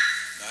weed,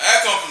 now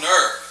that come from the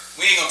earth.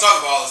 We ain't gonna talk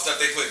about all the stuff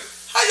they put.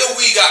 How your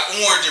weed got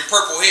orange and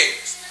purple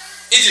hairs?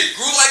 It just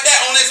grew like that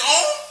on its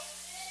own?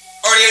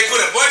 Or they put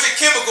a bunch of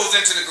chemicals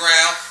into the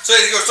ground, so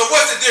they go, so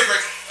what's the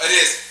difference of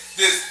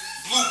this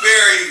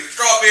blueberry,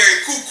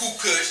 strawberry, cuckoo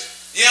kush,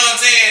 you know what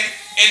I'm saying?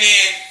 And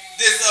then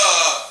this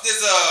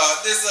you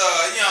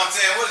know what I'm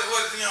saying,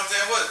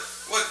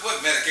 what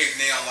medication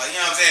they on, like, you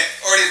know what I'm saying?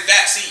 Or this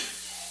vaccine.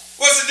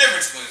 What's the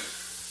difference between them?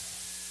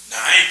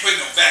 Nah, I ain't putting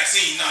no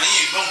vaccine. Nah, you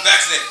ain't don't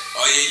vaccinate.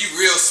 Oh yeah, you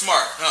real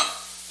smart, huh?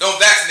 Don't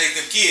vaccinate assassinate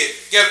them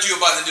kids, guess what you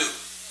about to do?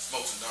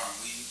 Smoke some darn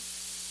weed.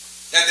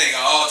 That thing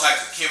got all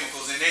types of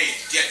chemicals, and they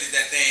injected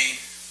that thing,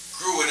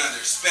 grew it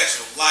under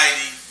special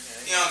lighting.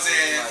 You know what I'm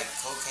saying? Like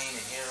cocaine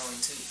and heroin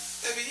too.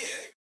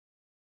 Yeah.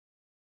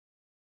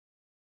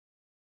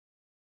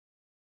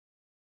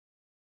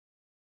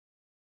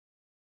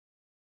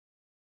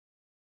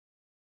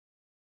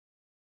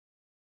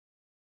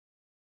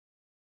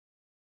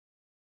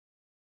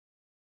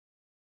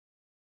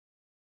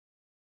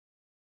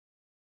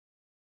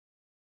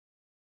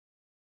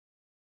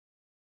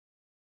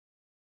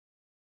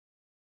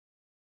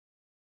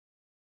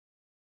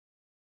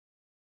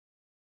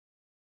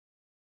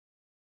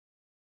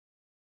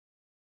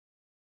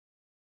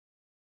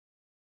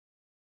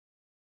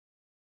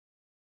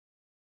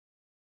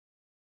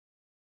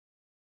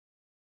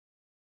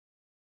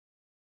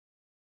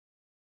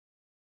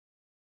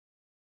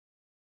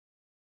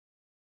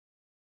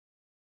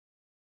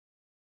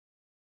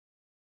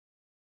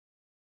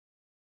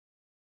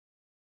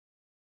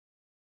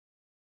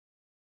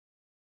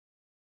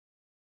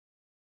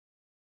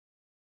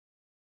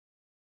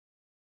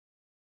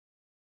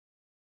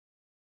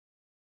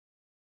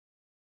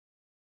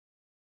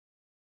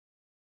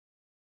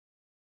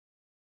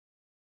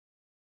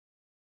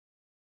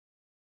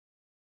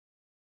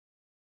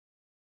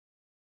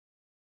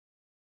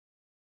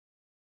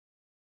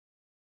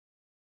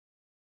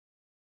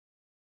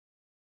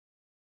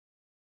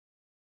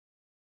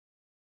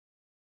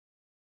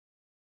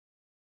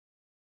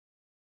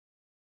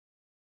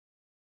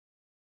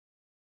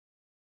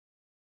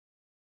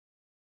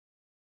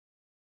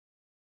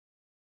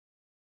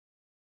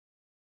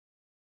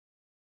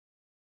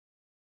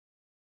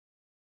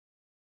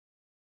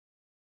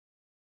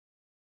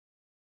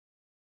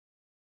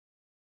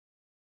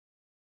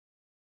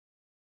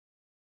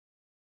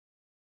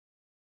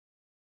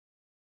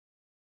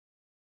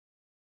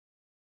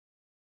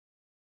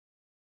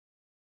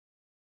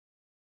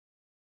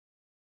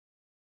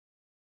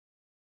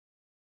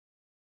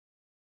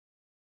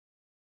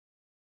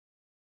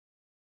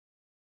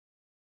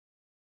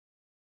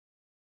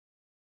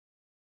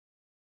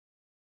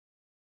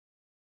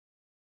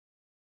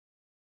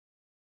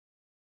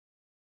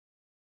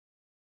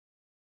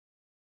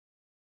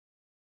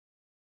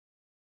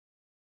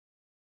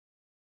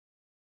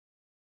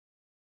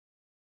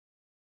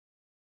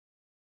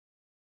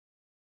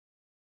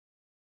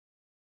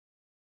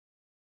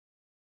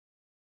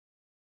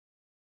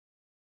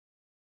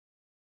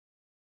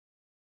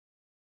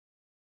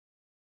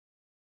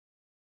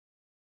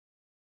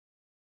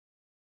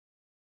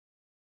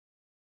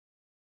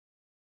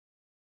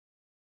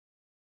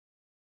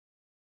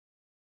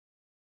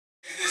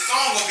 This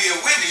song gonna be a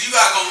witness. You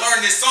guys gonna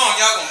learn this song.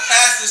 Y'all gonna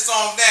pass this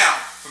song down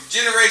from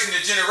generation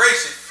to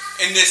generation.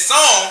 And this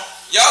song,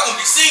 y'all gonna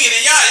be singing,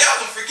 and y'all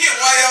gonna forget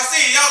why y'all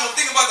singing. Y'all gonna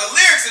think about the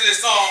lyrics of this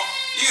song.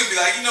 You gonna be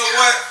like, you know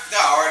what?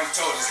 God already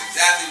told us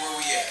exactly where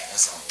we at. That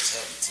song was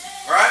heavy too.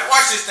 Right?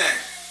 Watch this thing.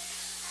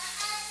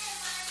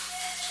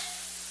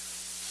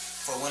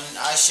 For when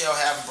I shall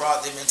have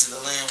brought them into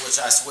the land which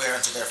I swear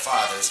unto their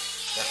fathers,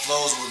 that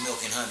flows with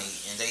milk and honey,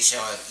 and they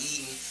shall have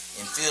eaten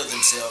and filled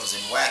themselves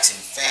and waxen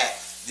fat,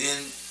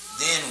 then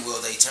will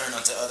they turn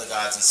unto other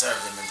gods and serve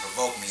them and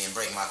provoke me and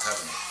break my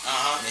covenant.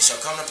 And it shall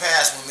come to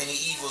pass when many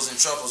evils and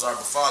troubles are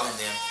befalling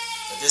them,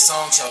 that this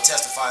song shall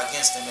testify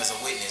against them as a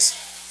witness,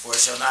 for it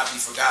shall not be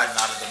forgotten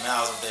out of the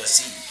mouths of their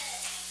seed.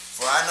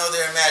 For I know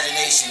their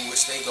imagination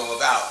which they go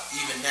about,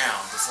 even now,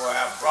 before I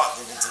have brought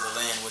them into the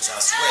land which I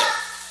swear.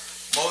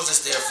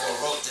 Moses therefore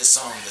wrote this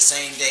song the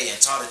same day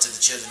and taught it to the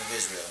children of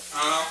Israel.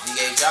 He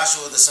gave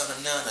Joshua the son of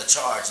Nun a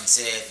charge and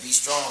said, Be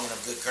strong and of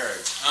good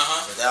courage,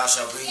 for thou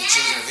shalt bring the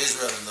children of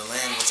Israel in the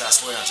land which I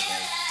swear unto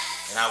them,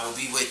 and I will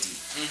be with thee.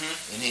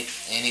 And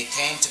it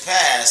came to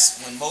pass,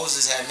 when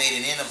Moses had made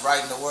an end of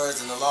writing the words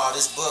in the law of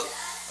this book,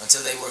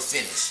 until they were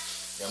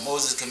finished, that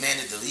Moses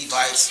commanded the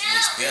Levites,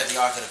 which bear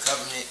the ark of the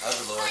covenant of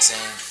the Lord,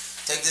 saying,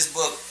 Take this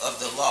book of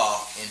the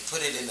law and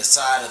put it in the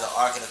side of the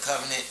ark of the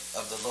covenant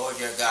of the Lord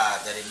your God,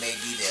 that it may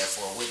be there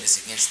for a witness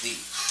against thee.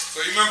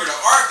 So you remember the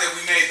ark that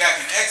we made back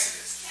in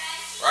Exodus,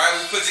 right?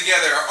 We put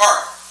together an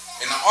ark.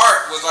 And the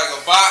ark was like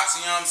a box,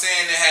 you know what I'm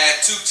saying, that had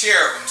two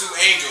cherubim, two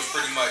angels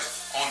pretty much,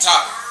 on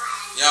top of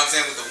it. You know what I'm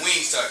saying, with the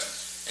wings touching.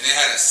 And it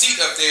had a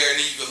seat up there, and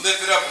then you could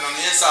lift it up, and on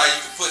the inside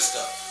you could put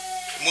stuff.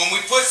 When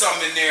we put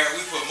something in there,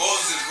 we put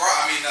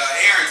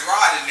Aaron's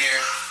rod in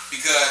there,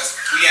 because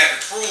we had to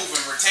prove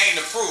and retain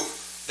the proof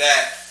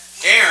that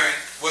Aaron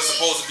was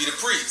supposed to be the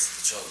priest.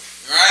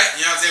 Right?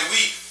 You know what I'm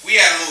saying? We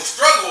had a little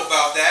struggle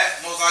about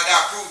that. Most High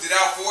God proved it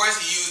out for us.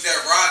 He used that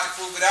rod to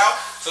prove it out.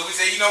 So we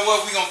said, you know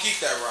what? We're going to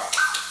keep that rod.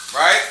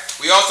 Right?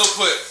 We also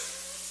put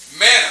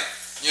manna,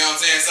 you know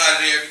what I'm saying, inside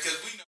of there, because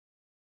we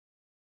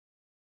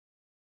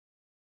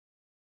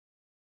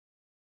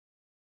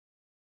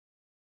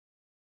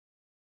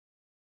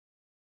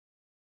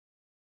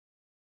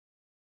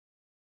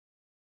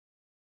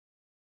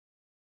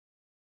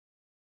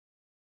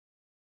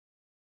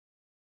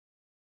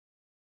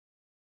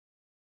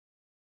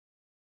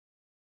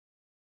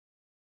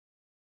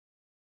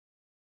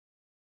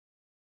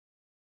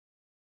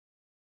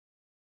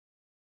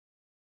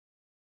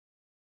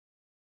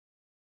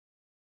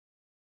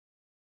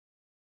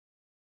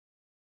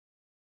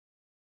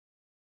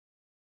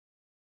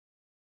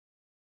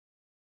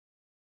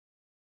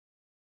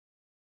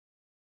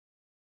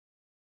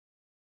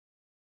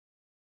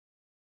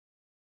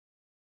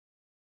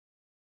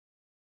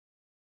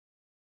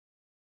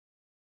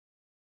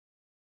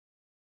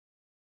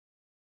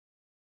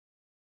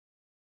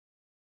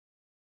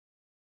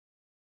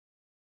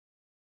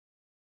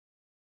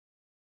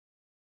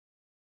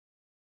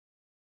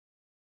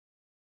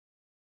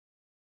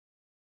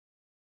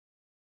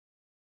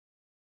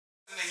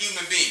than a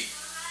human being.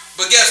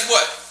 But guess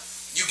what?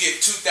 You get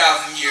 2,000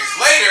 years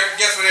later,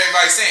 guess what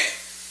everybody's saying?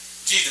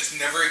 Jesus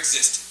never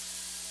existed.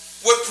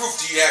 What proof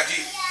do you have?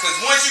 Because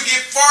once you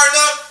get far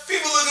enough,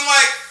 people looking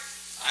like,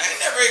 I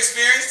ain't never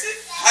experienced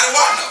it. How do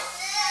I know?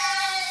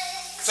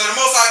 So the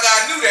Most High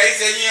God knew that. He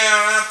said,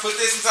 put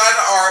this inside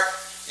the ark.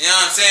 You know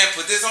what I'm saying?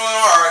 Put this on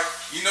the ark.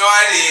 You know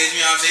how it is.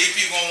 You know what I'm saying? These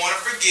people gonna want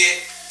to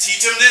forget.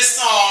 Teach them this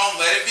song.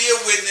 Let it be a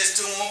witness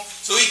to them.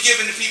 So he's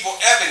giving the people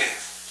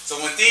evidence. So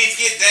when things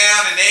get down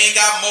and they ain't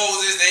got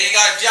Moses, they ain't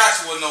got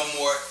Joshua no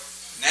more,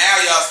 now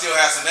y'all still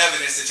have some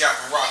evidence that y'all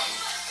can rock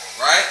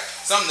with. Right?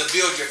 Something to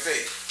build your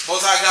faith.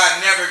 Most High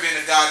God never been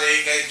a God that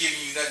ain't giving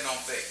you nothing on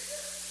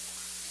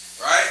faith.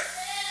 Right?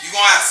 You're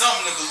going to have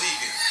something to believe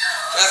in.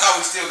 That's how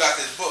we still got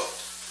this book.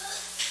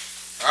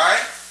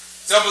 Alright?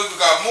 Some people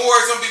got more,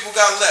 some people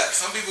got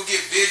less. Some people get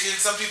vision,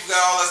 some people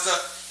got all that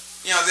stuff.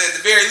 You know, at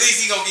the very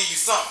least, he's going to give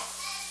you something.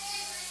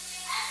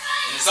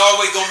 And it's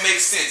always going to make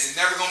sense. It's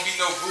never going to be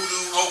no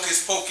voodoo,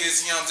 hocus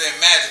pocus, you know what I'm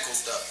saying, magical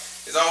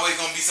stuff. It's always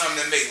going to be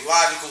something that makes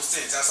logical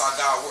sense. That's how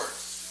God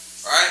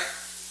works. Alright?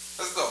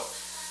 Let's go.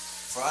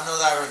 For I know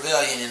thy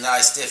rebellion and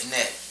thy stiff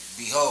neck.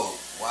 Behold,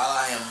 while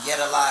I am yet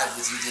alive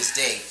with you this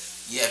day,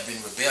 ye have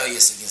been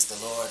rebellious against the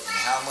Lord, and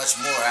how much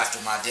more after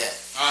my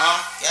death.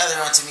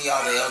 Gather unto me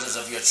all the elders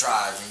of your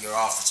tribes and your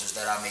officers,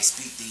 that I may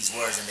speak these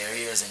words in their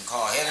ears, and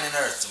call heaven and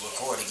earth to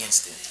record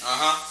against them.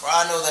 For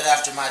I know that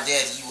after my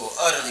death you will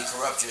utterly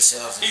corrupt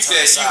yourselves, and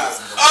turn aside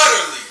from the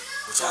way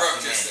which I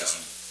commanded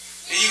you.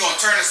 And you're going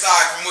to turn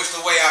aside from which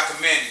the way I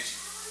commanded you.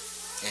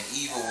 And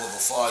evil will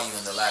befall you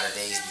in the latter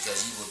days,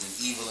 because you will do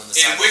evil in the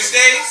sight of the Lord. In which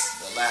days?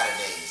 The latter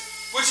days.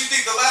 What you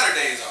think the latter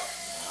days are?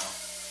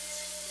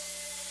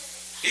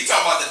 He's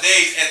talking about the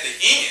days at the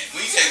end.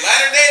 When you say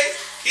latter days,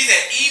 he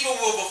said evil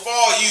will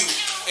befall you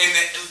in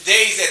the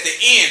days at the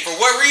end. For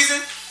what reason?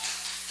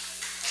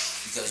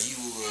 Because you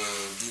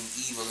will do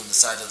evil in the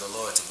sight of the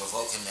Lord, to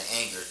provoke him to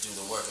anger through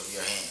the work of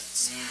your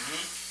hands.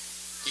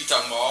 He's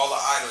talking about all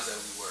the idols that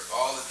we work,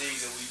 all the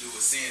things that we do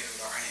with sin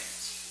with our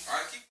hands. All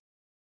right, keep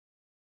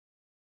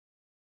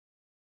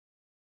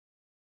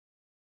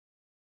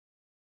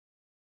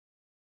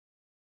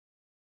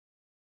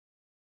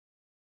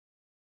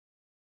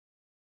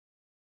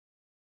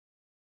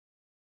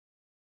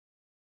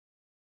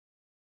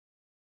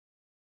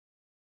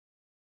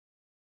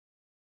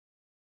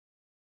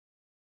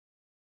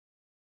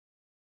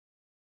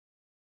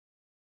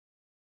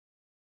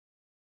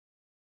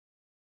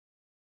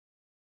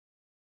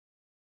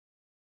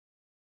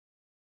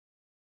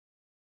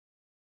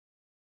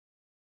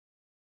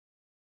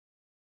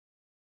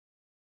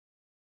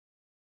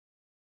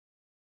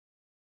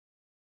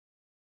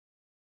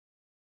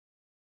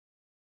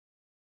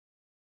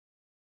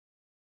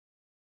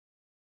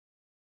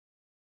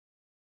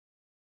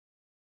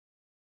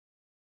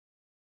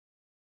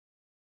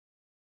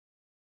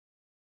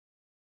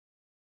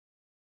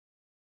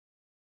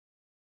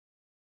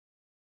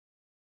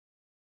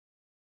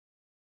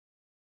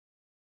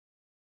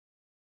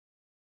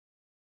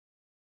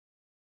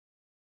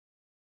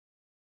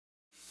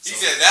He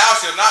said, thou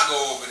shalt not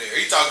go over there.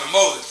 He talking to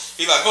Moses.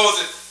 He like,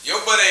 Moses, your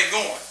butt ain't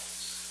going.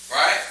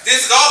 Right?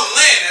 This is all the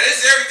land. Now,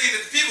 this is everything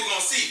that the people going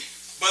to see.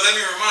 But let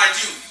me remind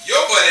you, your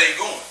butt ain't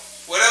going.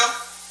 What else?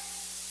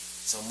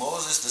 So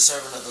Moses, the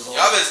servant of the Lord.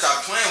 Y'all better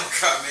stop playing with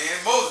God, man.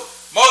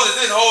 Moses,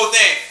 this whole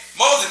thing.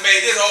 Moses made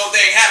this whole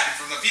thing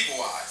happen from the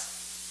people wise.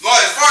 Lord,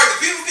 as far as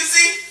the people can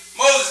see,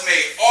 Moses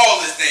made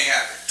all this thing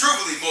happen.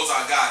 Truthfully, Most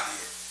High God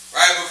did.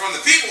 Right? But from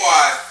the people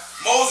wise,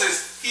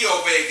 Moses, he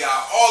obeyed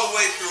God all the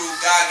way through.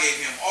 God gave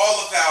him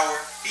all the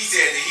power. He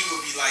said that he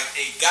would be like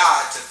a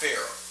God to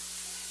Pharaoh.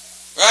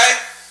 Right?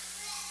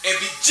 And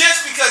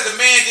just because the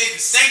man didn't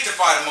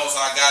sanctify the Most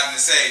High God and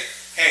to say,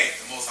 hey,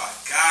 the Most High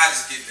God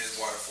is getting this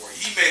water for you.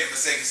 He made a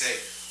mistake and say,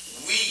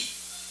 we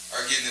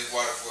are getting this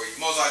water for you.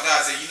 Most High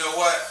God said, you know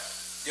what?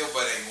 Your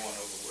butt ain't going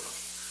over with him.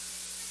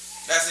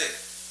 That's it.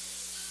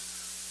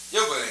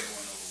 Your butt ain't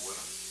going over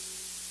with him.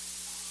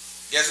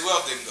 Guess who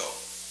else didn't go?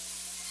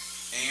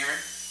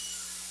 Aaron.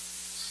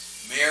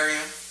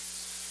 Miriam,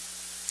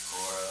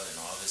 Korah, and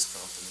all his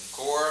company.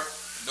 Korah,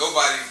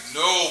 nobody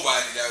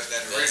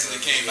that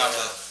originally came out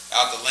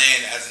the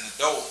land as an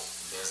adult.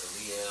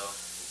 Bezaleel,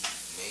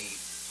 made.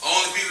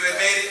 Only people that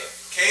made it,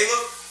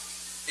 Caleb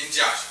and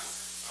Joshua.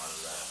 Out of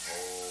that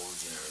whole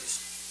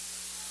generation.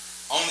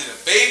 Only the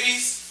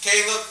babies,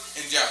 Caleb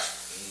and Joshua.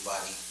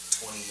 Anybody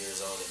 20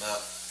 years old and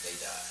up, they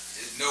died.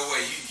 There's no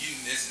way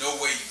there's no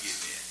way you get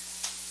in.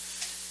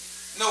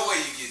 No way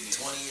you get in.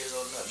 20 years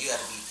old and up. You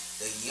got to be.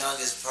 The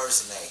youngest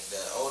person,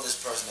 the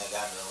oldest person that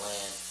got in the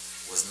land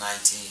was 19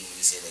 when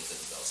he said they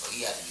couldn't go. So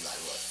he had to be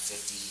like, what,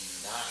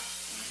 59?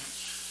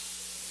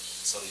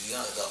 So the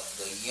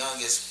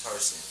youngest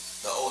person,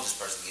 the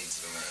oldest person getting to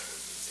the land would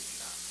be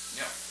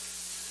 59. Yeah.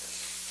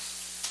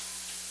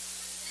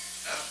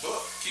 That's a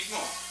book. Keep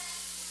going.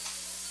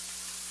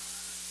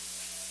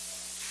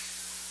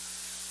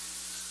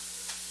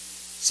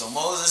 So So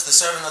Moses, the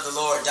servant of the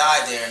Lord,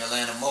 died there in the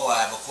land of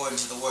Moab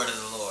according to the word of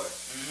the Lord.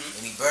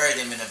 And he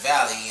buried him in a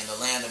valley in the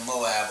land of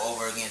Moab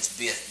over against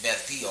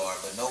Beth Peor,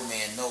 but no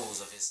man knows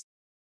of his.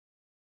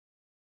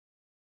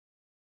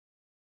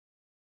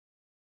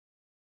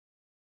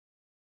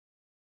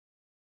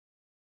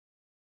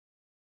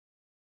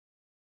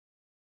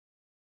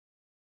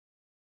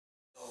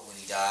 When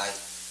he died,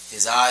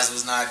 his eyes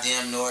was not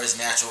dim, nor his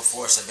natural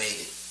force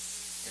abated.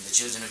 And the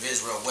children of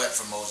Israel wept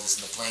for Moses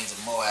in the plains of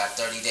Moab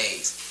 30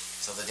 days.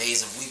 So the days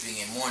of weeping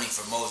and mourning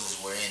for Moses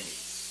were ended.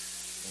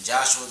 And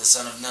Joshua the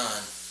son of Nun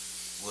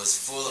was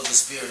full of the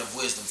spirit of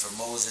wisdom for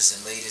Moses,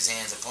 and laid his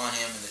hands upon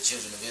him, and the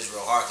children of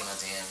Israel hearkened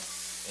unto him,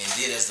 and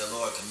did as the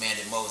Lord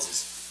commanded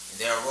Moses. And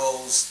there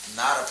arose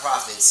not a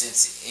prophet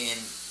since in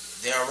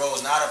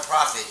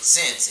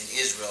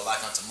Israel like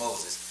unto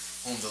Moses,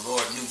 whom the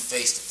Lord knew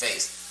face to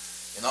face.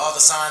 And all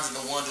the signs and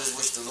the wonders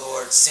which the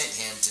Lord sent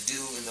him to do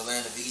in the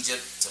land of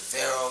Egypt, to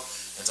Pharaoh,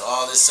 and to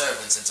all his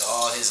servants, and to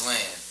all his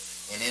land,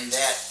 and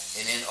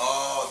in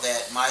all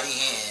that mighty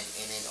hand,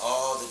 and in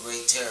all the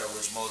great terror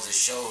which Moses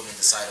showed in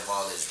the sight of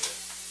all Israel.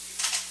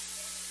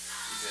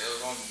 He said it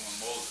was only one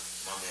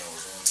Moses. My man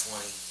was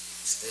 120,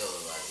 still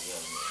like a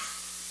young man.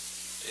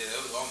 Yeah,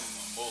 it was only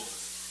one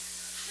Moses.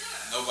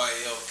 Nobody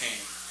else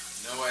came.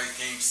 Nobody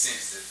came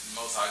since that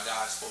the Most High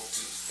God spoke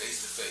to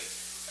face.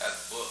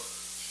 That's the book.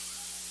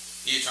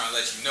 He's trying to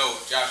let you know,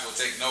 Joshua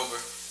taking over,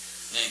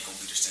 it ain't going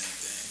to be the same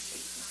thing.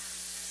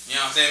 You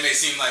know what I'm saying? It may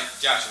seem like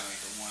Joshua ain't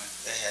the one.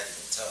 That had to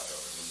be tough, though,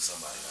 to lose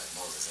somebody like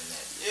Moses in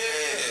that,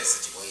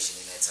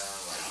 situation in that time.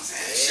 Like,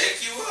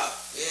 shake you up.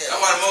 Yeah. That's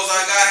why the Most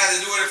High God had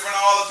to do it in front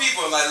of all the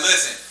people. Like,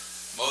 listen,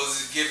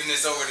 Moses is giving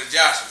this over to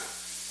Joshua.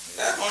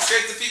 That's going to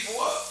shake the people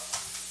up.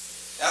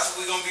 That's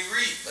what we're going to be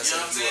reading. Let's you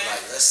know what I'm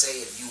saying? Let's say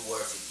if you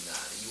were 59,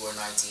 you were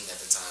 19 at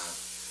the time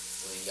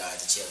when y'all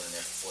had to chill in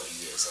there for 40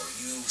 years. So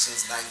you,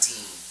 since 19,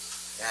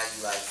 now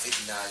you like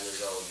 59 years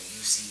old, and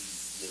you see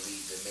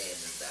the man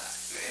just die.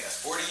 Yeah,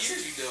 that's 40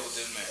 years you dealt with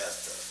this man.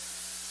 That's tough.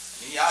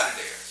 And he out of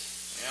there.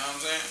 You know what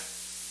I'm saying?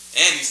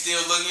 And he's still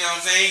looking, you know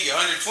what I'm saying? He's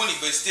 120,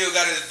 but still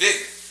got his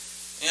vigor.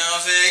 You know what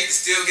I'm saying? He can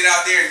still get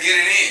out there and get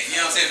it in. You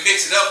know what I'm saying?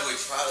 Mix it up with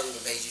you. Probably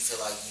even made you feel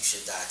like you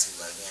should die too.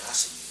 Like, man, I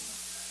should be.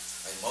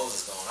 Like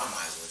Moses going, I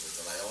might as well just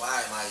go. Like, why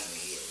am I even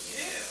here?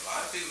 Yeah, a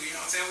lot of people, you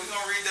know what I'm saying? We're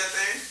going to read that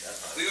thing.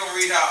 We're going to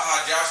read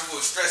how Joshua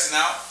was stressing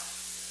out.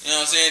 You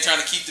know what I'm saying?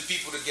 Trying to keep the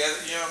people together.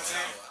 You know what I'm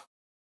saying?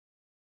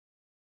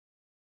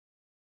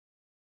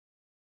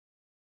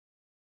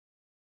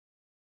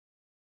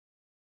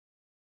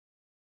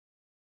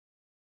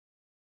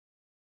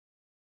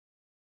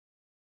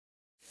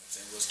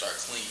 We'll start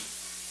clean.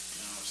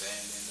 You know what I'm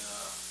saying? And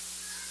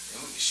then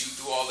we can shoot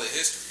through all the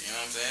history. You know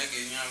what I'm saying?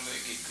 Get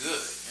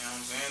good. You know what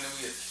I'm saying?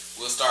 Then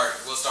we'll start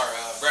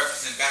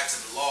referencing back to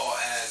the law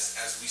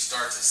as we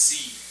start to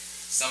see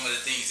some of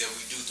the things that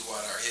we do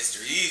throughout our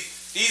history.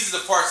 These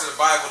are the parts of the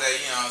Bible that,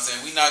 you know what I'm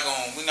saying, we're not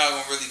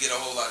gonna really get a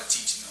whole lot of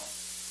teaching on.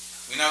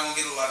 We're not gonna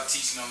get a lot of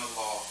teaching on the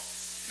law.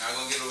 We're not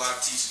gonna get a lot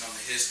of teaching on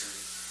the history.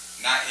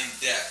 Not in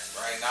depth,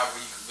 right? Not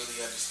where you can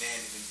really understand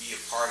it and be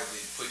a part of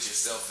it and put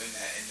yourself in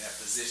that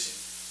position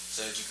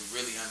so that you can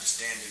really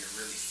understand it and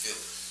really feel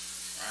it.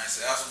 Alright,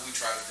 so that's what we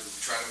try to do.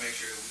 We try to make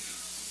sure that we can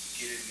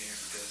get in there,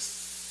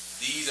 because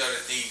these are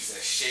the things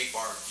that shape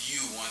our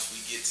view once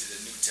we get to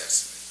the New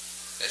Testament.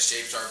 That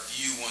shapes our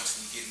view once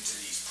we get into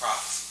these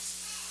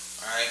prophecies.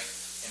 Alright?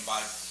 And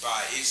by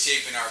it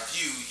shaping our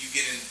view, you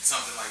get into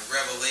something like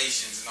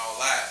Revelations and all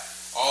that.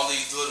 All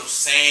these little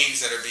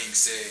sayings that are being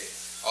said,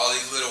 all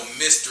these little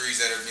mysteries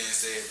that are being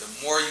said. The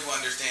more you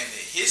understand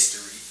the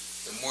history,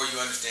 the more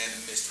you understand the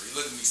mystery.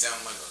 Look at me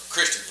sounding like a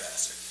Christian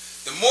pastor.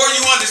 The more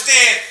you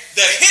understand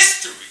the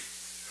history,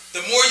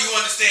 the more you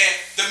understand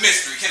the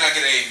mystery. Can I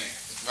get an amen?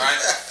 Right?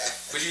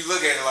 But you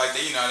look at it like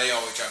they, they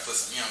always try to put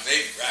some,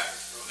 they be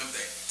rappers, bro. Them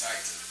things be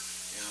tight too.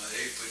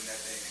 They be putting that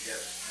thing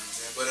together. You know what I'm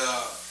saying? But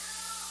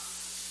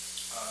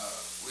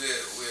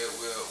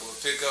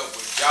we'll pick up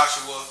with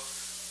Joshua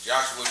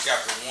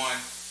chapter 1,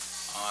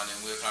 and then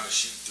we'll kind of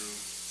shoot through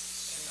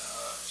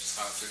and just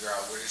kind of figure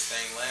out where this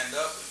thing land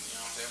up,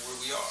 and where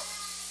we are.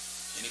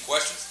 Any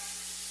questions?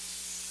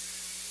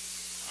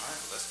 All right,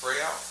 well, let's pray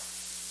out.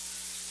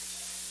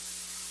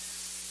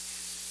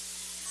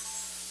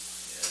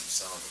 Yeah, the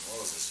song of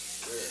Moses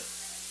was real.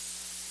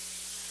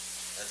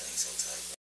 That thing's so tough.